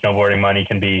 in snowboarding, money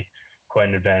can be quite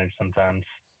an advantage sometimes,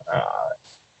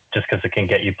 just because it can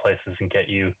get you places and get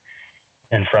you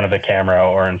in front of a camera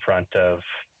or in front of,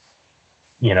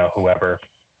 whoever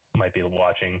might be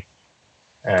watching,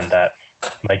 and that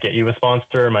might get you a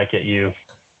sponsor, might get you,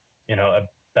 a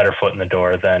better foot in the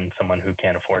door than someone who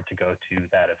can't afford to go to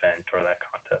that event or that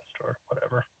contest or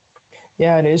whatever.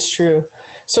 Yeah, it is true.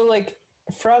 So like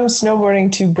from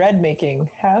snowboarding to bread making,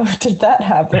 how did that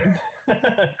happen?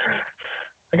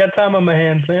 I got time on my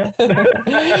hands, man.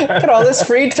 Got all this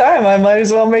free time. I might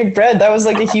as well make bread. That was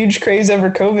like a huge craze over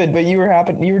COVID, but you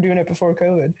were doing it before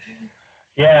COVID.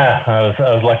 Yeah,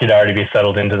 I was lucky to already be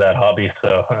settled into that hobby.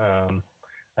 So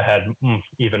I had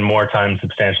even more time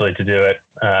substantially to do it.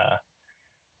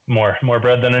 More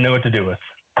bread than I knew what to do with.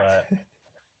 But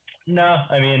no,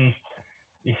 I mean,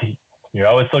 you're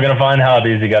always still going to find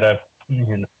hobbies. You got to,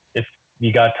 if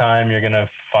you got time, you're going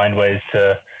to find ways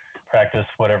to practice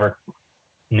whatever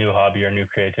new hobby or new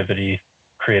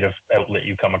creative outlet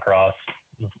you come across.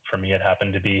 For me, it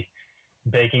happened to be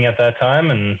baking at that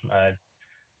time, and I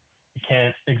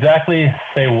can't exactly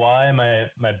say why.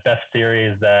 My best theory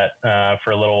is that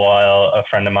for a little while, a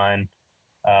friend of mine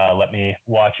let me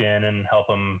watch in and help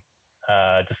him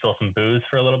distill some booze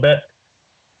for a little bit,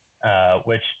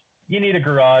 which you need a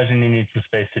garage and you need some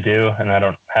space to do, and I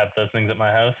don't have those things at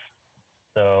my house.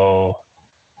 So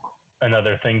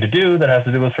another thing to do that has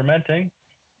to do with fermenting,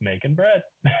 making bread.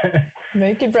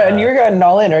 Making bread. And you're getting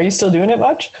all in. Are you still doing it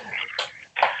much?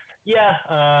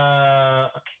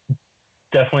 Yeah,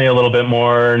 definitely a little bit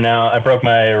more now. I broke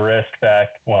my wrist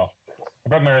back. Well, I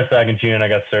broke my wrist back in June. I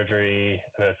got surgery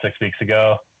about 6 weeks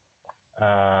ago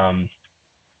to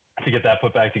get that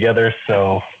put back together.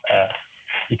 So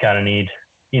you kind of need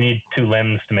two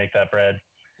limbs to make that bread.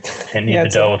 And need the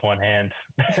dough with one hand.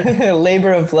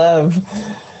 Labor of love.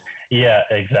 Yeah,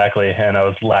 exactly. And I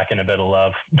was lacking a bit of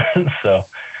love. So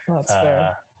that's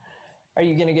fair. Are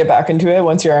you going to get back into it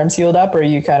once your arm's healed up, or are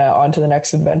you kind of on to the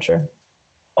next adventure?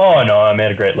 Oh, no, I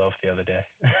made a great loaf the other day.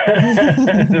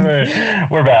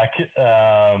 we're back.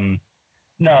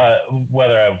 No,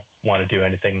 whether I want to do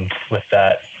anything with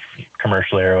that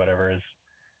commercially or whatever is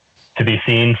to be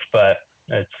seen, but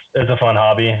it's a fun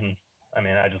hobby. And I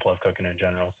mean, I just love cooking in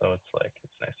general. So it's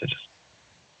nice to just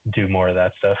do more of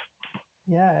that stuff.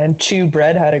 Yeah. And Chew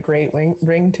bread had a great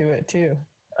ring to it too.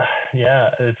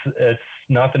 Yeah. It's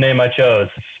not the name I chose.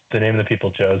 It's the name the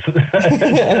people chose.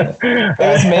 It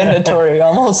was mandatory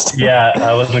almost. Yeah.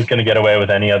 I wasn't going to get away with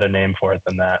any other name for it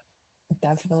than that.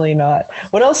 Definitely not.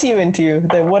 What else are you into?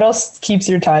 What else keeps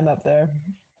your time up there?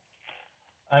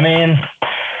 I mean,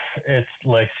 it's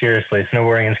like, seriously,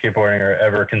 snowboarding and skateboarding are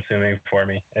ever consuming for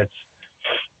me.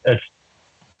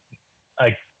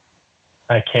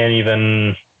 I can't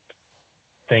even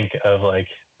think of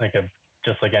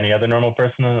just like any other normal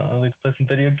person. I like to play some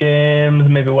video games,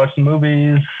 maybe watch some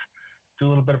movies, do a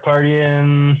little bit of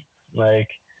partying,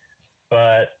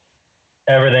 but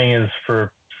everything is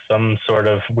for some sort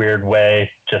of weird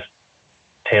way just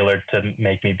tailored to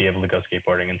make me be able to go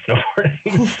skateboarding and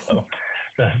snowboarding. So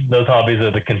those hobbies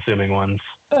are the consuming ones.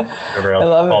 Whatever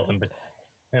else falls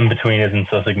in between isn't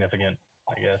so significant,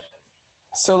 I guess.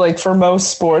 So like for most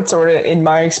sports, or in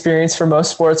my experience for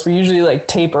most sports, we usually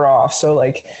taper off. So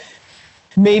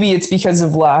maybe it's because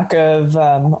of lack of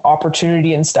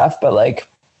opportunity and stuff, but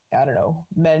I don't know,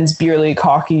 men's beer league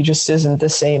hockey just isn't the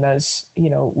same as,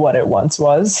 what it once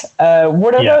was.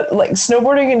 What about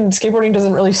snowboarding and skateboarding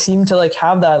doesn't really seem to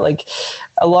have that.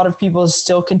 A lot of people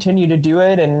still continue to do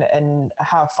it and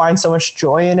find so much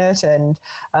joy in it. And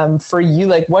for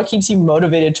you, what keeps you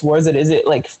motivated towards it? Is it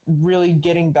really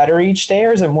getting better each day,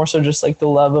 or is it more so just the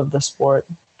love of the sport?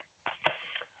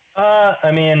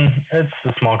 I mean, it's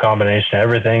a small combination of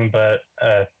everything, but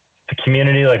the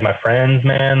community, my friends,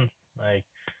 man, the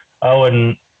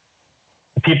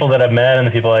people that I've met and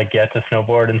the people I get to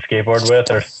snowboard and skateboard with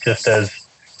are just as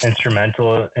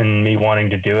instrumental in me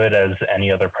wanting to do it as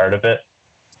any other part of it.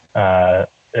 I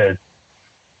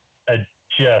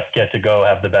just get to go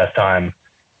have the best time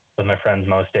with my friends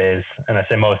most days. And I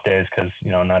say most days because,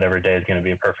 not every day is going to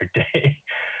be a perfect day.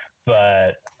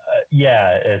 But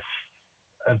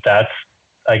that's,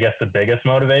 I guess, the biggest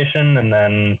motivation. And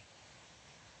then,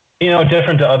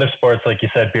 different to other sports, like you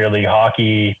said, beer league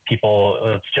hockey,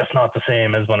 it's just not the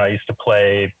same as when I used to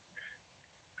play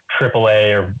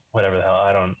AAA or whatever the hell.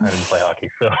 I didn't play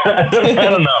hockey, so I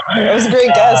don't know. That was a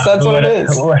great guess. That's what it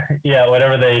is. Yeah,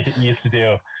 whatever they used to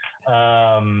do.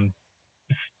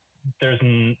 there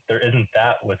isn't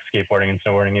that with skateboarding and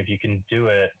snowboarding. If you can do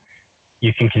it,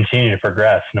 you can continue to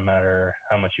progress no matter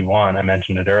how much you want. I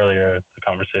mentioned it earlier, the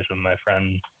conversation with my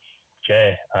friend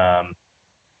Jay,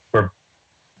 where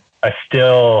I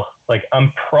still, like,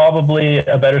 I'm probably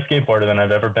a better skateboarder than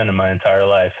I've ever been in my entire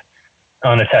life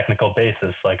on a technical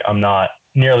basis. Like, I'm not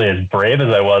nearly as brave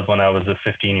as I was when I was a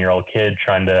 15-year-old kid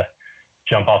trying to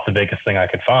jump off the biggest thing I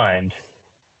could find.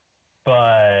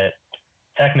 But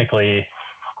technically,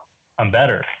 I'm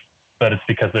better. But it's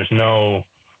because there's no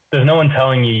one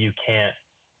telling you can't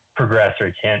progress or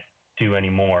you can't do any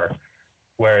more.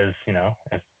 Whereas, you know,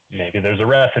 if maybe there's a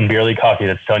ref in beer league hockey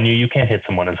that's telling you can't hit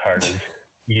someone as hard as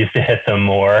you used to hit them,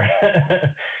 or,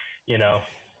 you know,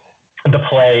 the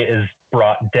play is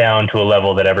brought down to a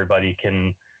level that everybody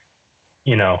can,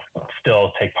 you know,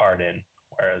 still take part in.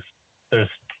 Whereas there's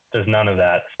none of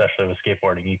that, especially with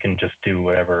skateboarding. You can just do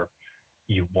whatever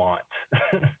you want.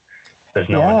 There's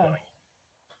no one telling you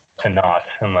to not,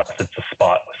 unless it's a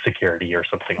spot with security or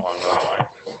something along those lines.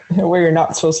 Where you're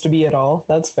not supposed to be at all.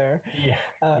 That's fair.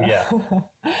 Yeah.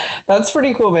 That's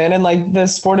pretty cool, man. And like, the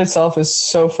sport itself is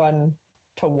so fun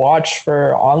to watch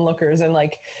for onlookers. And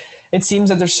like, it seems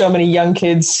that there's so many young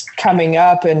kids coming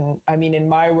up. And I mean, in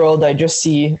my world, I just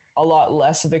see a lot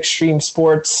less of extreme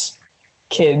sports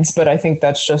kids, but I think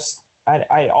that's just,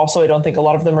 I don't think a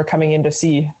lot of them are coming in to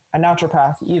see a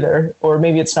naturopath either, or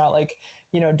maybe it's not like,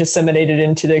 you know, disseminated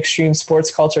into the extreme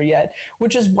sports culture yet,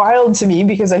 which is wild to me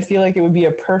because I feel like it would be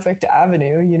a perfect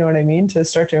avenue, you know what I mean, to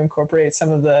start to incorporate some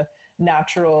of the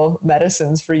natural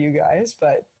medicines for you guys.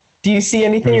 But do you see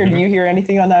anything or do you hear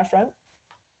anything on that front?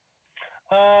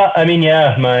 I mean,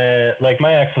 yeah,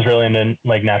 my ex was really into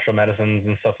like natural medicines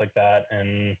and stuff like that.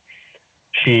 And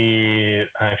I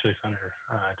actually found her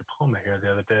diploma here the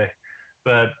other day,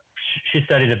 but she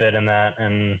studied a bit in that,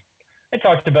 and I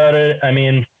talked about it. I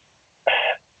mean,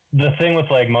 the thing with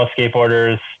like most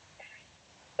skateboarders,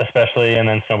 especially, and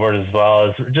then snowboarders as well,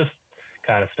 is we're just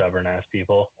kind of stubborn ass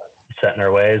people set in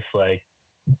our ways. Like,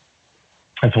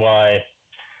 that's why,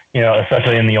 you know,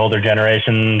 especially in the older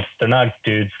generations, they're not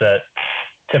dudes that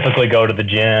typically go to the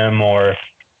gym or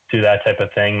do that type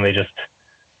of thing. They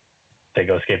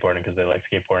go skateboarding because they like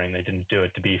skateboarding. They didn't do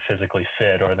it to be physically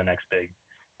fit or the next big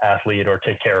athlete or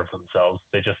take care of themselves.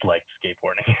 They just liked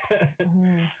skateboarding.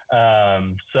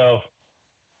 So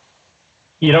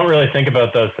you don't really think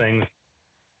about those things,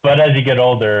 but as you get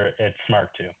older, it's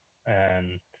smart to.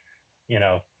 And, you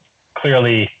know,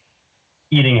 clearly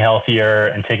eating healthier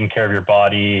and taking care of your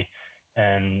body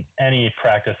and any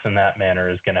practice in that manner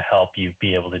is going to help you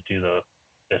be able to do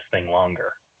this thing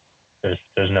longer.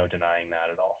 There's no denying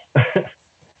that at all.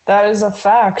 That is a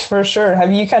fact for sure.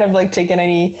 Have you kind of like taken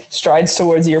any strides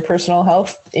towards your personal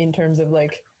health in terms of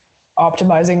like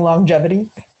optimizing longevity?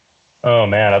 Oh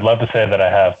man, I'd love to say that I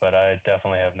have, but I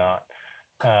definitely have not.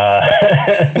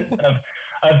 I've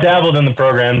dabbled in the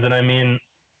programs, and I mean,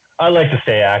 I like to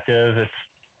stay active.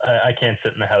 I can't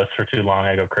sit in the house for too long.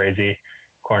 I go crazy.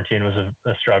 Quarantine was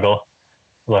a struggle.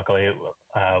 Luckily,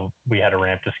 we had a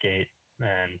ramp to skate,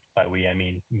 and by we, I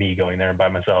mean me going there by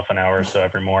myself an hour or so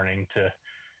every morning to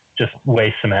just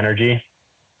waste some energy.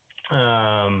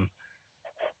 I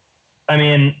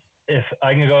mean, if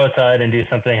I can go outside and do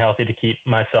something healthy to keep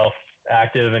myself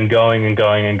active and going,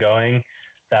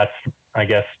 that's, I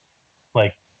guess,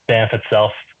 like Banff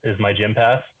itself is my gym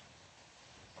pass.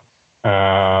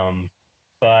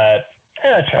 But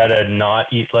yeah, I try to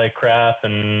not eat like crap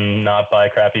and not buy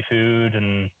crappy food.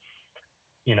 And,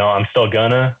 you know, I'm still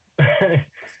gonna,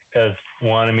 because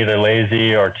one, I'm either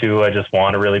lazy, or two, I just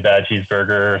want a really bad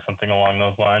cheeseburger or something along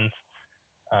those lines.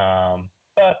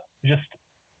 But just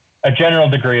a general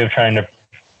degree of trying to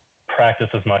practice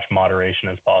as much moderation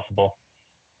as possible.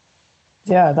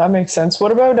 Yeah, that makes sense.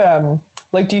 What about,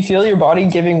 like, do you feel your body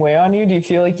giving way on you? Do you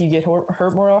feel like you get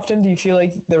hurt more often? Do you feel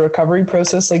like the recovery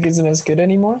process like isn't as good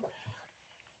anymore?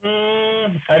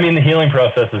 I mean, the healing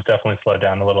process has definitely slowed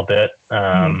down a little bit.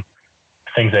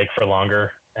 Things ache for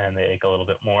longer, and they ache a little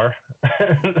bit more,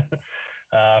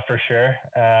 for sure.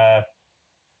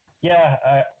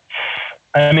 Yeah,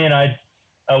 I mean, I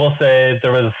will say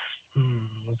there was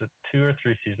it 2 or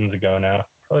 3 seasons ago now?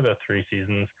 Probably about 3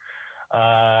 seasons.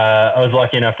 I was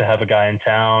lucky enough to have a guy in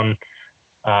town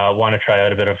want to try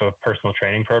out a bit of a personal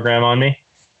training program on me.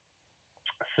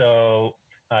 So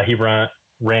he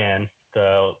ran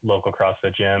the local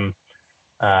CrossFit gym.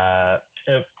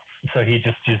 So he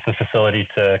just used the facility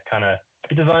to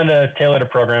he designed a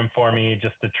tailored program for me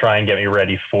just to try and get me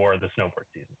ready for the snowboard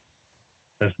season.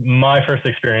 It was my first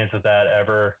experience with that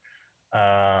ever.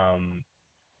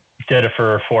 Did it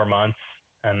for 4 months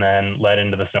and then led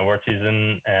into the snowboard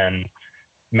season. And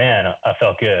man, I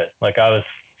felt good. Like I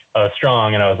was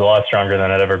strong, and I was a lot stronger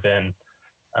than I'd ever been.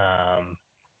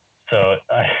 So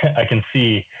I can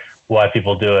see why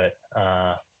people do it,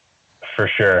 for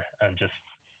sure. I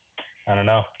don't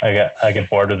know. I get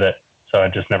bored with it. So I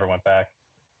just never went back.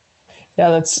 Yeah,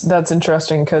 that's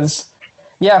interesting because,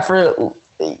 yeah, for,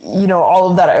 you know, all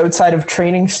of that outside of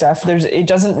training stuff, it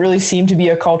doesn't really seem to be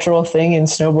a cultural thing in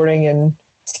snowboarding and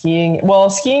skiing. Well,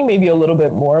 skiing maybe a little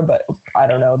bit more, but I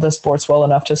don't know the sports well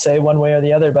enough to say one way or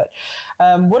the other. But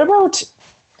what about,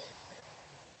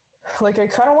 like, I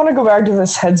kind of want to go back to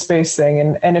this headspace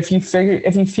thing, and if you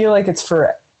feel like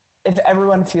if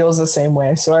everyone feels the same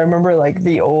way. So I remember like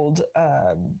the old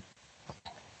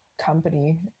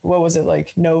company, what was it,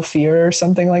 like No Fear or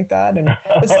something like that, and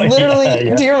it's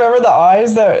literally do you remember the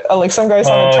eyes that like some guys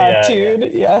have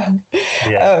tattooed? Yeah.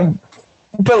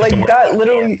 But like that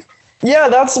literally,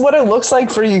 that's what it looks like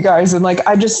for you guys. And like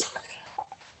I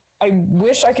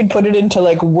wish I could put it into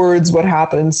like words what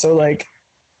happens, so like,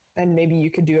 and maybe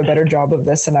you could do a better job of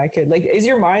this than I could. Like, is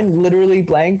your mind literally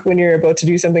blank when you're about to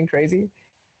do something crazy?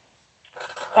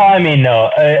 I mean, no,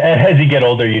 as you get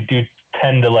older, you do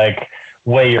tend to like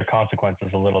weigh your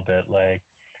consequences a little bit. Like,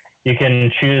 you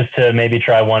can choose to maybe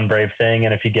try one brave thing,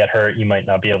 and if you get hurt, you might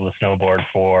not be able to snowboard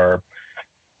for,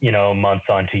 you know, months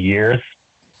on to years.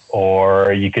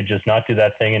 Or you could just not do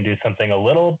that thing and do something a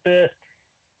little bit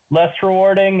less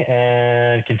rewarding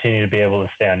and continue to be able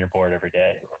to stay on your board every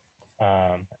day.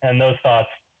 And those thoughts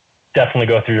definitely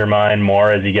go through your mind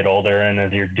more as you get older and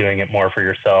as you're doing it more for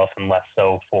yourself and less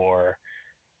so for,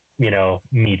 you know,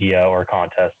 media or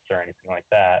contests or anything like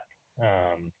that.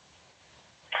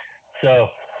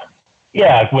 So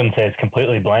yeah, I wouldn't say it's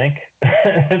completely blank,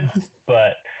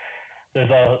 but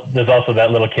there's also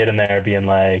that little kid in there being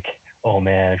like, oh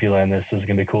man, if you land this is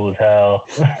going to be cool as hell.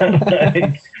 Like,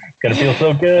 it's going to feel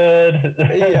so good.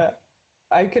 Yeah,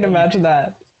 I can imagine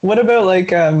that. What about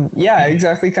like,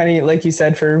 exactly, kind of like you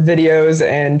said, for videos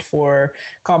and for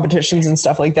competitions and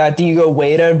stuff like that, do you go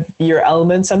way to your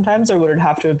element sometimes, or would it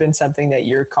have to have been something that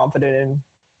you're confident in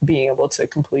being able to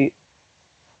complete?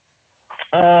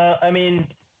 I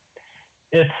mean,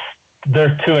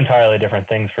 they're two entirely different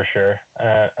things for sure.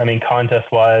 I mean,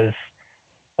 contest wise,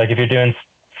 like if you're doing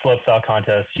slopestyle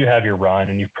contests, you have your run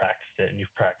and you've practiced it and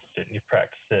you've practiced it and you've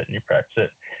practiced it and you've practiced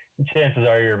it. And chances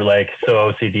are you're like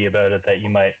so OCD about it that you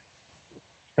might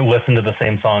listen to the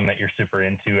same song that you're super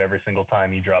into every single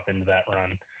time you drop into that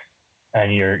run,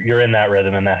 and you're in that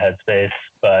rhythm and that headspace.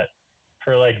 But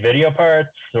for like video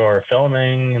parts or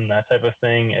filming and that type of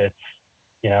thing, it's,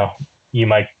 you know, you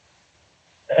might,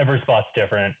 every spot's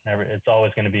different. It's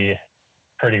always going to be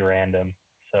pretty random.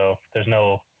 So there's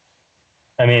no,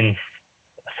 I mean,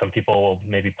 some people will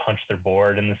maybe punch their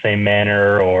board in the same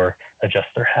manner or adjust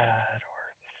their hat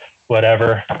or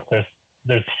whatever.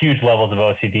 There's huge levels of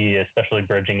OCD, especially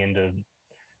bridging into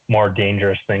more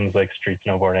dangerous things like street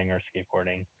snowboarding or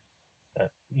skateboarding.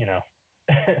 That, you know,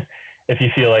 if you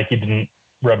feel like you didn't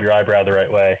rub your eyebrow the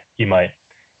right way, you might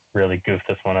really goof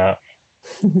this one up.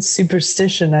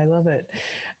 Superstition, I love it.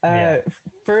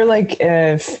 For like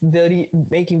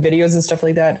making videos and stuff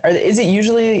like that, is it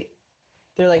usually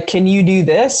they're like, can you do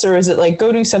this, or is it like,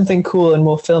 go do something cool and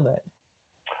we'll film it?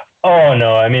 Oh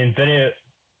no, I mean, video,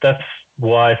 that's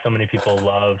why so many people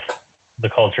love the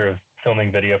culture of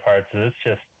filming video parts. It's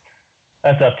just,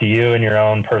 that's up to you and your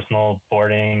own personal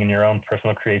boarding and your own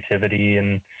personal creativity.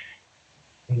 And,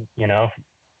 you know,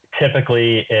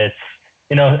 typically it's,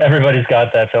 you know, everybody's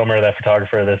got that filmer or that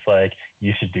photographer that's like,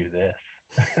 you should do this.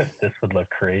 This would look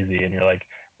crazy. And you're like,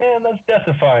 man, that's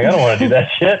death-defying. I don't want to do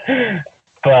that shit.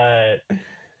 But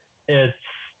it's,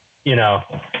 you know,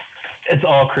 it's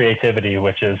all creativity,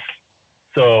 which is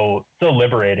so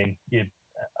liberating.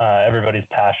 Everybody's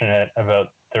passionate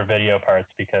about their video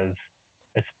parts because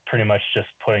it's pretty much just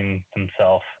putting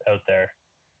themselves out there.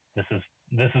 This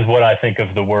is what I think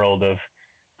of the world of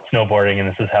snowboarding, and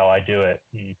this is how I do it.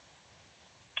 And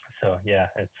so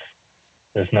yeah,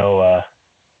 there's no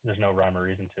rhyme or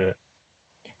reason to it.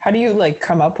 How do you like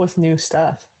come up with new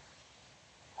stuff?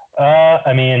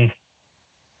 I mean,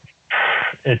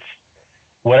 it's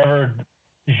whatever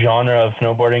genre of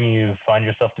snowboarding you find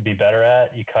yourself to be better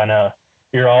at,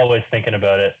 you're always thinking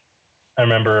about it. I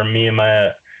remember me and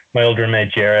my old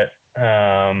roommate Jarrett,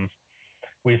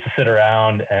 we used to sit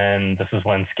around, and this is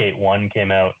when Skate 1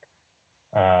 came out.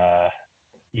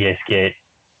 EA Skate,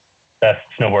 best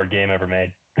snowboard game ever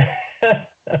made.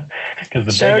 Because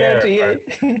the shout out to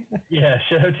EA. Yeah,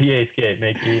 shout out to EA Skate.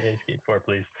 Make EA Skate 4,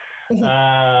 please.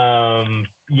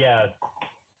 Yeah,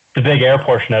 the big air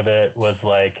portion of it was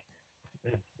like,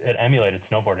 it emulated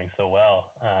snowboarding so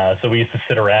well. So we used to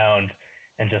sit around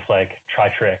and just like try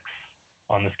tricks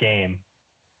on this game,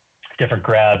 different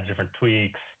grabs, different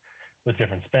tweaks with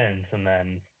different spins. And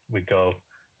then we'd go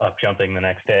up jumping the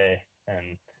next day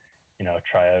and, you know,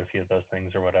 try out a few of those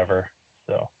things or whatever.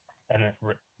 So, and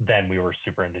then we were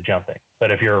super into jumping.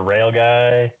 But if you're a rail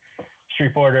guy,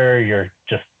 streetboarder,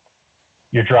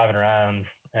 you're driving around,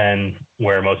 and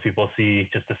where most people see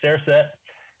just a stair set,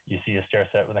 you see a stair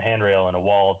set with a handrail and a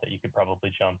wall that you could probably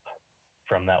jump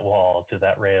from that wall to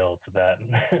that rail to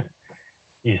that.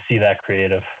 You see that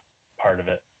creative part of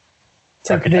it. It's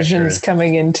like visions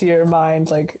coming into your mind.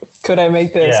 Like, could I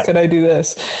make this? Yeah. Could I do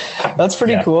this? That's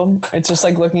pretty cool. It's just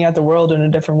like looking at the world in a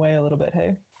different way a little bit.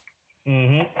 Hey.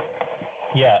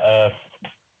 Mm-hmm. Yeah.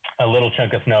 A little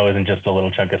chunk of snow isn't just a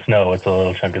little chunk of snow. It's a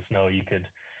little chunk of snow you could,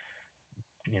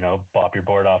 you know, bop your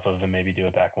board off of and maybe do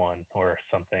a back one or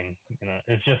something. You know,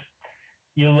 it's just,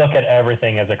 you look at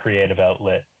everything as a creative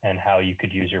outlet and how you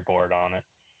could use your board on it.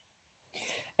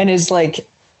 And is like,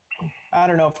 I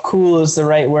don't know if cool is the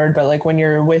right word, but like when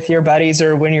you're with your buddies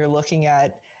or when you're looking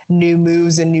at new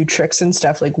moves and new tricks and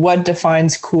stuff, like what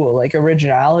defines cool? Like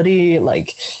originality,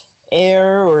 like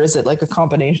air, or is it like a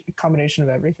combination of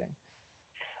everything?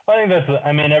 I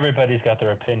think everybody's got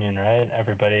their opinion, right?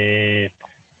 Everybody,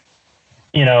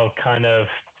 you know, kind of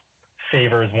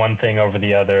favors one thing over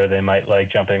the other. They might like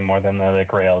jumping more than they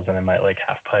like rails, and they might like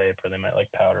half pipe, or they might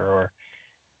like powder, or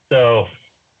so.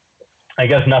 I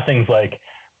guess nothing's like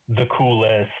the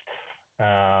coolest.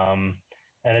 And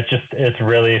it's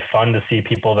really fun to see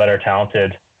people that are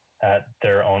talented at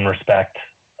their own respect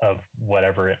of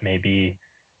whatever it may be,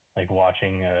 like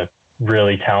watching a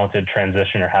really talented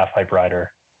transition or half pipe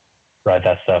rider ride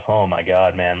that stuff. Oh my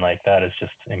God, man. Like that is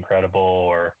just incredible.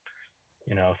 Or,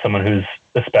 you know, someone who's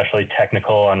especially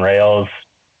technical on rails.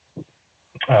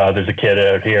 There's a kid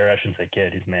out here. I shouldn't say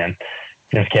kid, he's a man.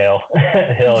 His name's Kale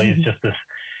Hill. He's just this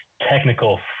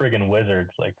technical friggin'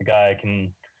 wizard. Like the guy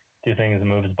can do things and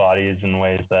move his bodies in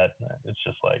ways that it's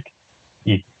just like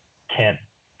you can't,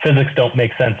 physics don't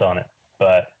make sense on it.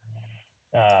 But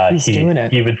he's doing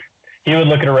it. He would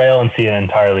look at a rail and see it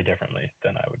entirely differently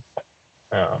than I would,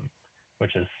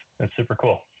 it's super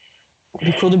cool.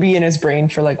 It'd be cool to be in his brain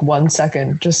for like 1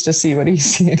 second just to see what he's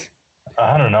seeing.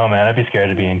 I don't know, man. I'd be scared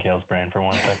to be in Kale's brain for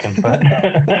 1 second, but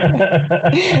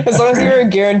as long as you were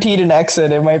guaranteed an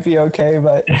exit, it might be okay.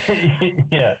 But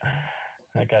yeah,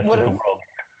 I guess the world.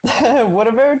 What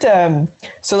about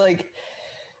so like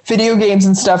video games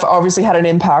and stuff obviously had an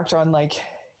impact on like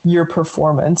your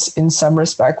performance in some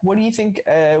respect. What do you think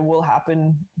will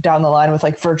happen down the line with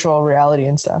like virtual reality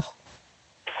and stuff?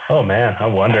 Oh man, I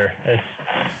wonder.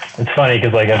 It's funny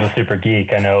because like as a super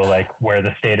geek, I know like where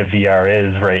the state of VR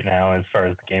is right now as far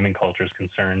as the gaming culture is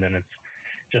concerned, and it's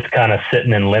just kind of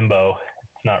sitting in limbo.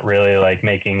 It's not really like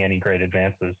making any great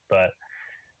advances, but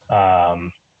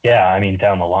yeah, I mean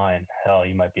down the line, hell,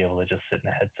 you might be able to just sit in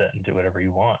a headset and do whatever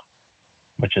you want,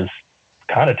 which is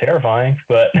kind of terrifying,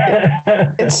 but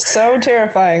it's so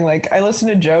terrifying. Like I listen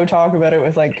to Joe talk about it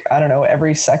with like, I don't know,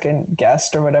 every second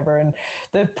guest or whatever. And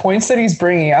the points that he's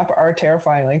bringing up are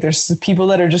terrifying. Like there's people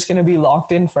that are just going to be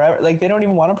locked in forever. Like they don't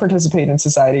even want to participate in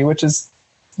society, which is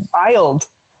wild.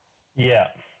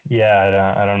 Yeah.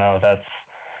 I don't know.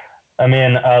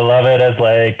 I love it as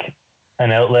like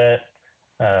an outlet.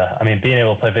 Being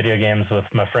able to play video games with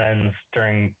my friends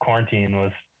during quarantine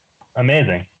was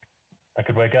amazing. I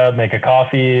could wake up, make a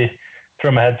coffee,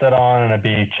 throw my headset on, and I'd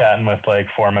be chatting with like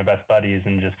 4 of my best buddies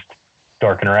and just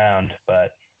dorking around.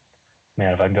 But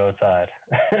man, if I can go outside.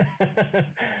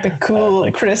 The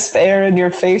cool, crisp air in your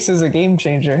face is a game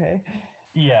changer, hey?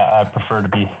 Yeah, I prefer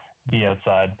to be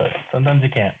outside, but sometimes you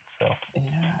can't. So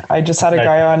yeah, I just had a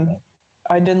guy on.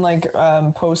 I didn't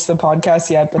post the podcast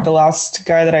yet, but the last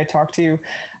guy that I talked to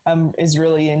is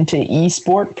really into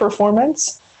esport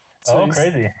performance. So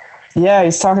crazy. Yeah,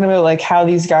 he's talking about like how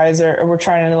these guys we're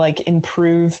trying to like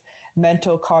improve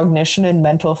mental cognition and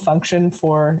mental function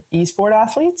for esport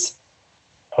athletes.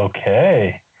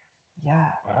 Okay.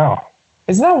 Yeah. Wow.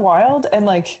 Isn't that wild? And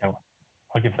like,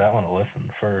 I'll give that one a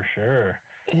listen for sure.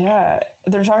 Yeah.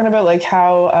 They're talking about like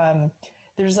how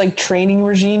there's like training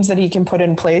regimes that he can put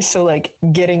in place. So like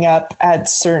getting up at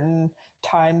certain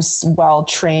times while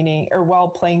training or while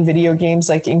playing video games,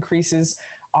 like increases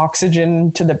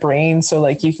oxygen to the brain. So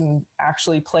like you can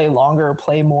actually play longer,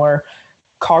 play more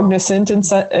cognizant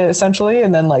essentially.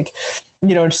 And then like,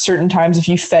 you know, certain times if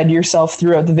you fed yourself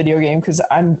throughout the video game, because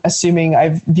I'm assuming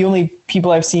the only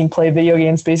people I've seen play video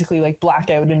games basically like black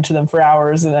out into them for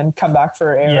hours and then come back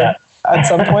for air at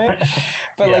some point.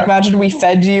 But like imagine we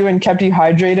fed you and kept you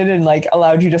hydrated and like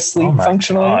allowed you to sleep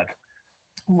functionally. God.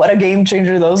 What a game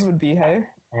changer those would be, hey?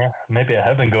 Yeah, maybe I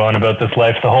have been going about this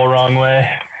life the whole wrong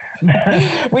way.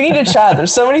 We need to chat.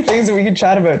 There's so many things that we can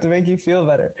chat about to make you feel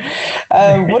better.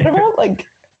 What about like,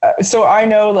 so I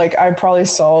know like I probably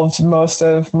solved most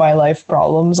of my life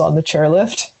problems on the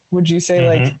chairlift. Would you say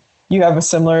like you have a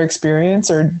similar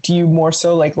experience, or do you more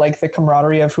so like the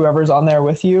camaraderie of whoever's on there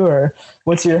with you, or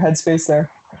what's your headspace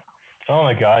there? Oh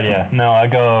my God. Yeah. No, I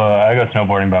go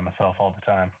snowboarding by myself all the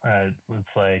time.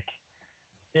 It's like,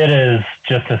 it is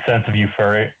just a sense of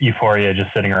euphoria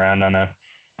just sitting around on a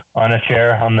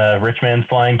chair on the rich man's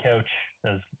flying couch,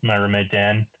 as my roommate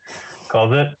Dan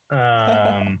calls it.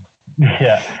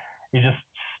 Yeah, you just,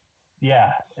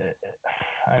 yeah.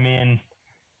 I mean,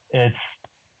 it's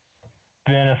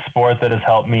been a sport that has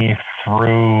helped me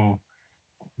through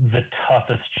the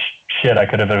toughest shit I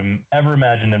could have ever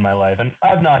imagined in my life. And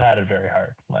I've not had it very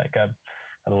hard. Like, I've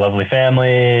had a lovely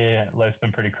family. Life's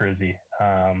been pretty cruisy.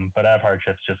 But I have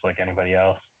hardships just like anybody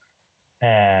else.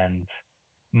 And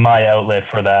my outlet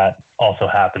for that also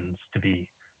happens to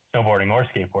be snowboarding or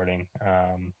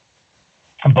skateboarding.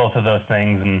 Both of those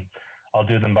things, and I'll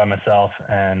do them by myself.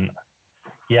 And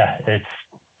yeah,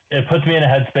 it puts me in a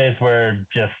headspace where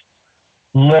just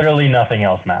literally nothing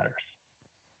else matters.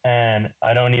 And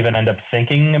I don't even end up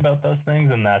thinking about those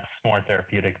things. And that's more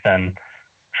therapeutic than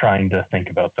trying to think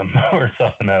about them or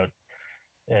suss them out.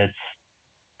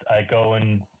 I go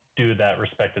and do that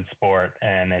respected sport,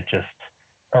 and it just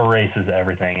erases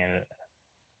everything, and it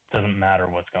doesn't matter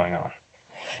what's going on.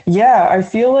 Yeah, I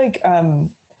feel like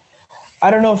I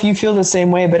don't know if you feel the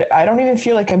same way, but I don't even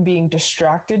feel like I'm being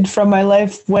distracted from my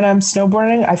life when I'm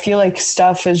snowboarding. I feel like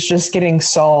stuff is just getting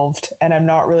solved, and I'm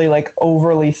not really like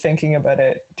overly thinking about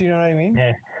it. Do you know what I mean?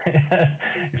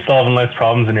 Yeah. You're solving life's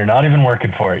problems and you're not even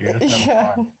working for it. You're just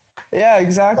having fun. Yeah,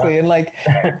 exactly. And like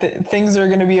things are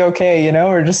going to be okay, you know,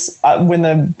 or just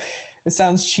it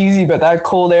sounds cheesy, but that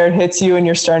cold air hits you and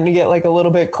you're starting to get like a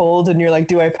little bit cold and you're like,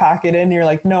 do I pack it in? You're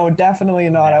like, no, definitely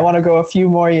not. I want to go a few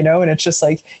more, you know, and it's just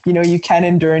like, you know, you can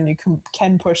endure and you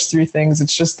can push through things.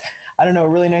 It's just, I don't know, a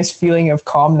really nice feeling of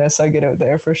calmness I get out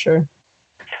there for sure.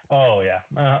 Oh yeah.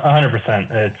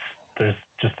 100%. There's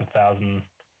just a thousand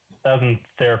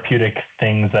therapeutic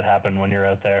things that happen when you're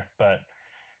out there, but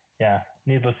yeah,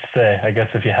 needless to say, I guess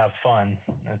if you have fun,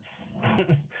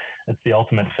 it's the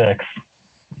ultimate fix.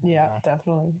 Yeah,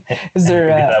 definitely. Is there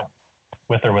that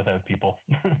with or without people?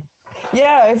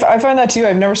 Yeah, I find that too.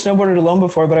 I've never snowboarded alone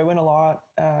before, but I went a lot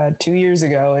 2 years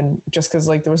ago, and just because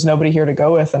like there was nobody here to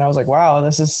go with, and I was like, wow,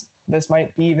 this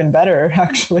might be even better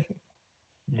actually.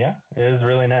 Yeah, it is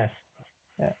really nice.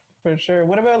 Yeah, for sure.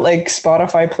 What about like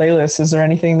Spotify playlists? Is there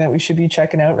anything that we should be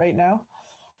checking out right now?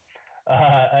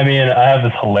 I mean, I have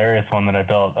this hilarious one that I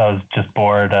built. I was just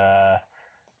bored at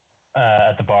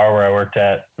the bar where I worked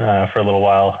at for a little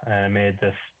while, and I made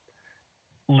this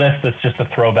list that's just a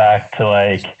throwback to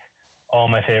like all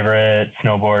my favorite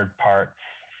snowboard parts.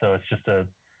 So it's just I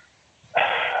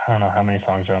don't know how many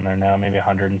songs are on there now, maybe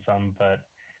 100 and some, but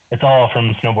it's all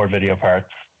from snowboard video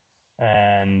parts.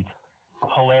 And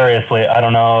hilariously, I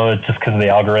don't know, it's just because of the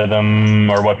algorithm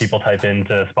or what people type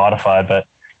into Spotify, but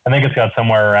I think it's got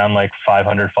somewhere around like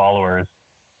 500 followers,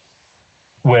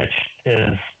 which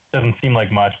doesn't seem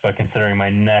like much, but considering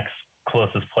my next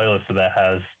closest playlist to that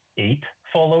has 8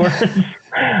 followers. So this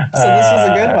is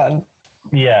a good one.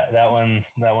 Yeah, that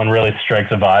one really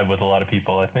strikes a vibe with a lot of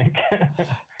people, I think.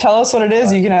 Tell us what it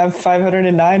is. You can have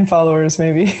 509 followers,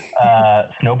 maybe.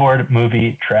 Snowboard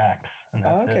movie tracks.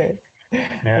 Okay. Yeah.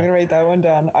 I'm going to write that one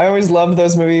down. I always loved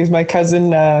those movies. My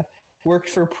cousin worked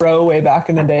for Pro way back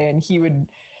in the day, and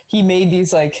he made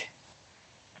these like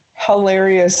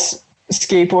hilarious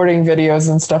skateboarding videos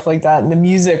and stuff like that, and the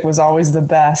music was always the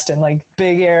best. And like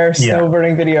big air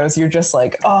snowboarding videos, you're just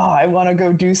like, oh, I want to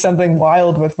go do something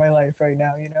wild with my life right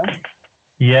now, you know?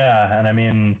 Yeah, and I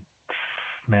mean,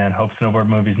 man, hope snowboard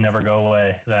movies never go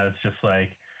away. That is just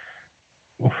like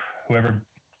whoever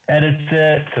edits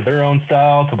it to their own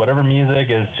style, to whatever music,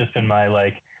 has just been my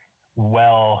like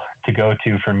well to go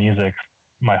to for music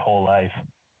my whole life.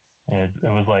 It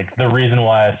was like the reason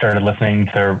why I started listening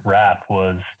to rap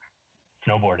was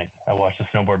snowboarding. I watched a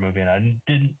snowboard movie and I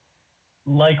didn't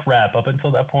like rap up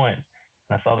until that point.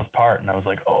 And I saw this part and I was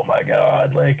like, oh my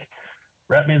God, like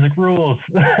rap music rules.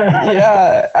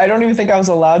 Yeah, I don't even think I was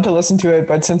allowed to listen to it,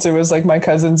 but since it was like my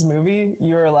cousin's movie,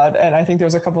 you were allowed. And I think there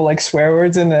was a couple like swear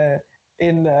words in the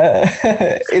in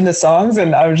the songs,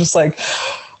 and I was just like,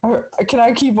 can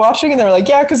I keep watching? And they're like,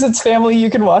 yeah, because it's family, you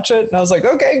can watch it. And I was like,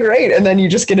 okay, great. And then you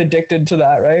just get addicted to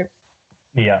that, right?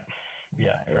 Yeah,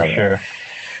 for sure.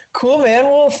 Cool, man.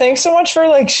 Well, thanks so much for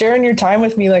like sharing your time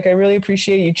with me. Like, I really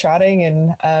appreciate you chatting.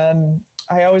 And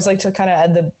I always like to kind of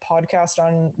end the podcast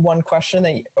on one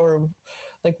question or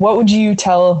like, what would you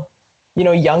tell,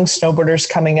 young snowboarders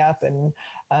coming up? And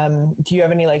do you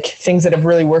have any like things that have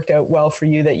really worked out well for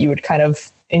you that you would kind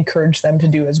of encourage them to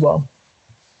do as well?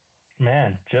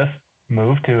 Man, just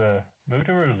move to a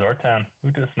resort town,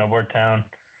 move to a snowboard town.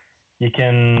 You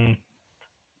can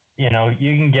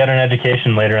get an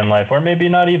education later in life, or maybe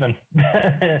not even,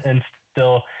 and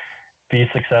still be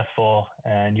successful.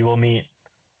 And you will meet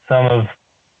some of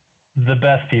the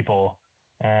best people.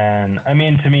 And I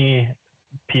mean, to me,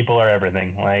 people are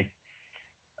everything. Like,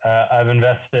 I've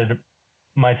invested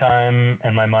my time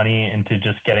and my money into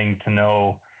just getting to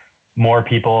know more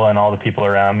people and all the people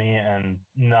around me. And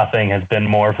nothing has been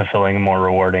more fulfilling and more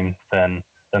rewarding than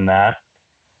that.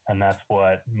 And that's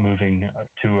what moving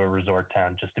to a resort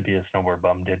town just to be a snowboard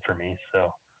bum did for me.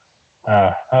 So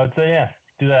I would say, yeah,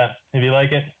 do that. If you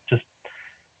like it, just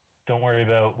don't worry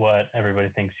about what everybody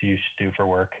thinks you should do for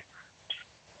work.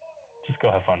 Just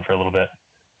go have fun for a little bit.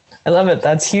 I love it.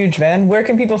 That's huge, man. Where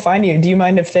can people find you? Do you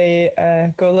mind if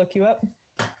they go look you up?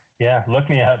 Yeah, look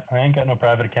me up. I ain't got no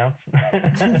private accounts.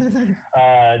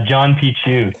 Jon P.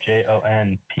 Chew,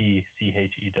 JONPCHEW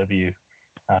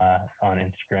on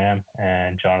Instagram,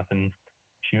 and Jonathan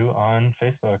Chew on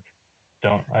Facebook.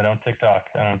 I don't TikTok.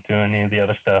 I don't do any of the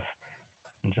other stuff.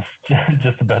 I'm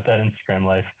just about that Instagram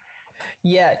life.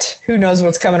 Yet, who knows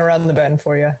what's coming around the bend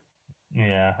for you?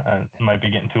 Yeah, I might be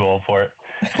getting too old for it.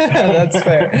 That's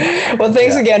fair. Well,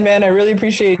 thanks again, man. I really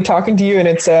appreciate talking to you, and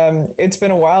it's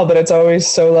been a while, but it's always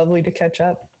so lovely to catch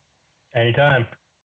up. Anytime.